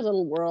 I love her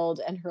little world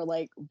and her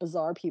like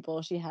bizarre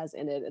people she has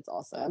in it. It's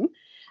awesome.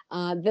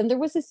 Then there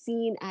was a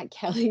scene at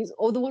Kelly's.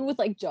 Oh, the one with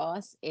like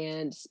Joss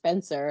and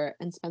Spencer.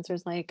 And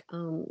Spencer's like,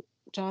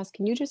 Joss,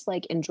 can you just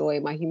like enjoy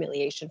my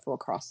humiliation from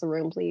across the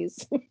room, please?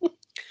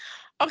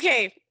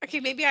 Okay,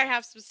 maybe I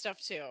have some stuff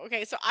too.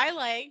 Okay, so I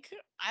liked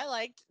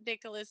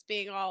Nicholas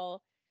being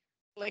all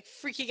like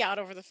freaking out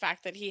over the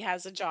fact that he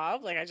has a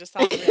job. Like I just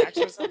thought the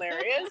reaction was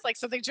hilarious. Like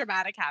something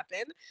dramatic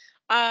happened.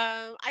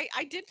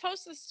 I did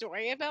post a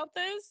story about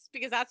this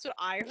because that's what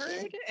I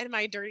heard in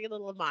my dirty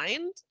little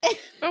mind.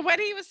 But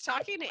when he was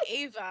talking to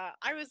Ava,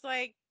 I was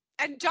like,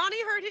 and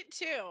Johnny heard it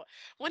too.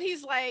 When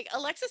he's like,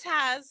 Alexis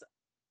has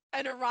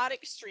an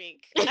erotic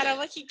streak. And I'm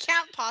like, he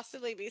can't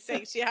possibly be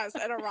saying she has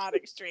an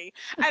erotic streak.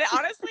 And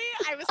honestly,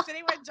 I was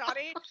sitting with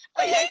Johnny,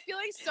 like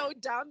feeling so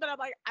dumb, but I'm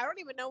like, I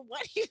don't even know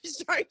what he was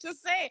trying to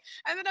say.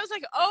 And then I was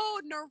like, oh,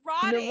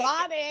 neurotic.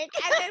 Neurotic.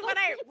 And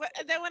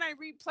then when I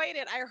replayed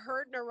it, I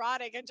heard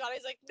neurotic, and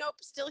Johnny's like, nope,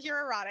 still hear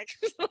erotic.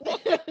 And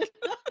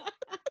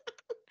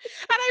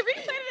I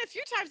replayed it a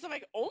few times. I'm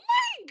like, oh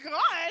my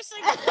gosh,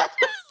 like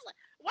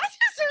what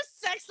does her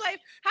sex life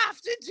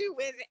have to do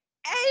with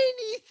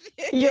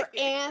anything? Your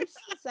aunt's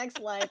sex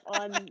life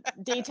on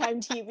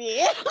daytime TV.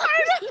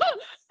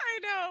 I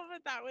know,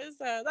 but that was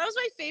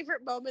my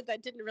favorite moment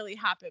that didn't really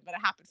happen, but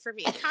it happened for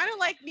me. Kind of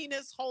like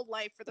Nina's whole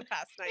life for the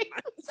past 9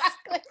 months.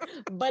 Exactly.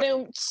 But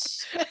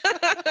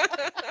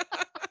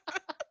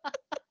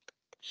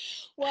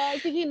well,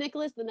 speaking of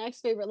Nicholas, the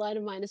next favorite line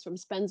of mine is from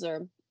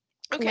Spencer.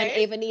 When Okay.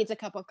 Ava needs a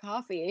cup of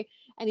coffee,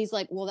 and he's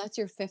like, well, that's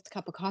your 5th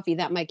cup of coffee.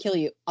 That might kill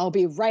you. I'll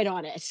be right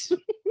on it.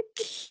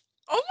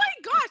 Oh my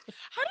gosh.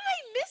 How did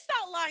I miss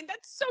that line?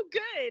 That's so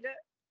good.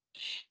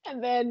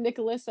 And then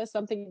Nicholas says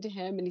something to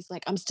him, and he's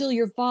like, I'm still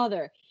your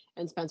father.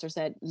 And Spencer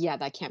said, yeah,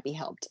 that can't be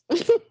helped.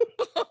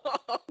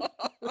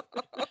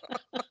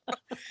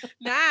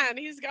 Man,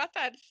 he's got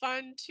that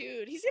fun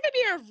tune. He's going to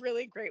be a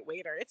really great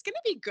waiter. It's going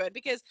to be good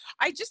because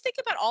I just think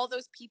about all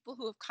those people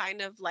who have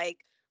kind of like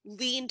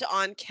leaned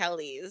on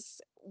Kelly's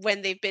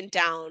when they've been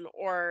down,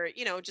 or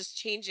just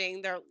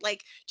changing their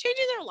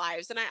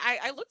lives. And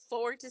I look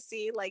forward to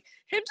see like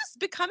him just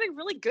becoming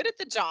really good at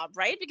the job,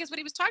 right? Because when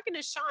he was talking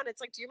to Sean, it's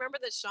like, do you remember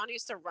that Sean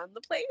used to run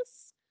the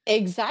place?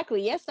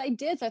 Exactly. Yes, I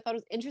did. So I thought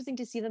it was interesting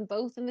to see them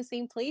both in the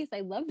same place.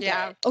 I loved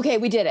Yeah. it. Okay,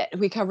 we did it.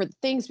 We covered the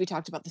things, we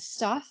talked about the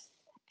stuff,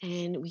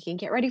 and we can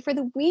get ready for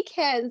the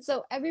weekend.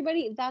 So,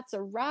 everybody, that's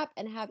a wrap,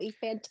 and have a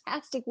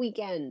fantastic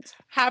weekend.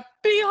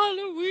 Happy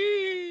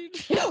Halloween.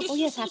 Oh,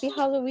 yes, happy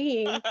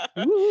Halloween.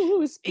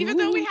 Ooh, Even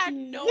though we had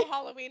spooky. no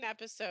Halloween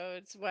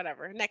episodes,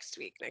 whatever. Next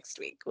week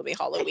will be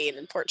Halloween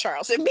in Port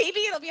Charles. And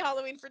maybe it'll be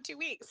Halloween for 2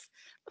 weeks.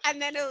 And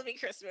then it'll be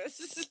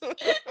Christmas.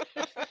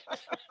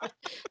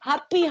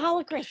 Happy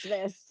Hollow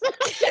Christmas.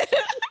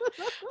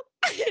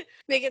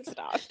 Make it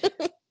stop.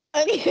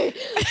 Okay.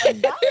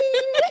 Bye.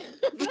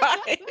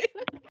 Bye.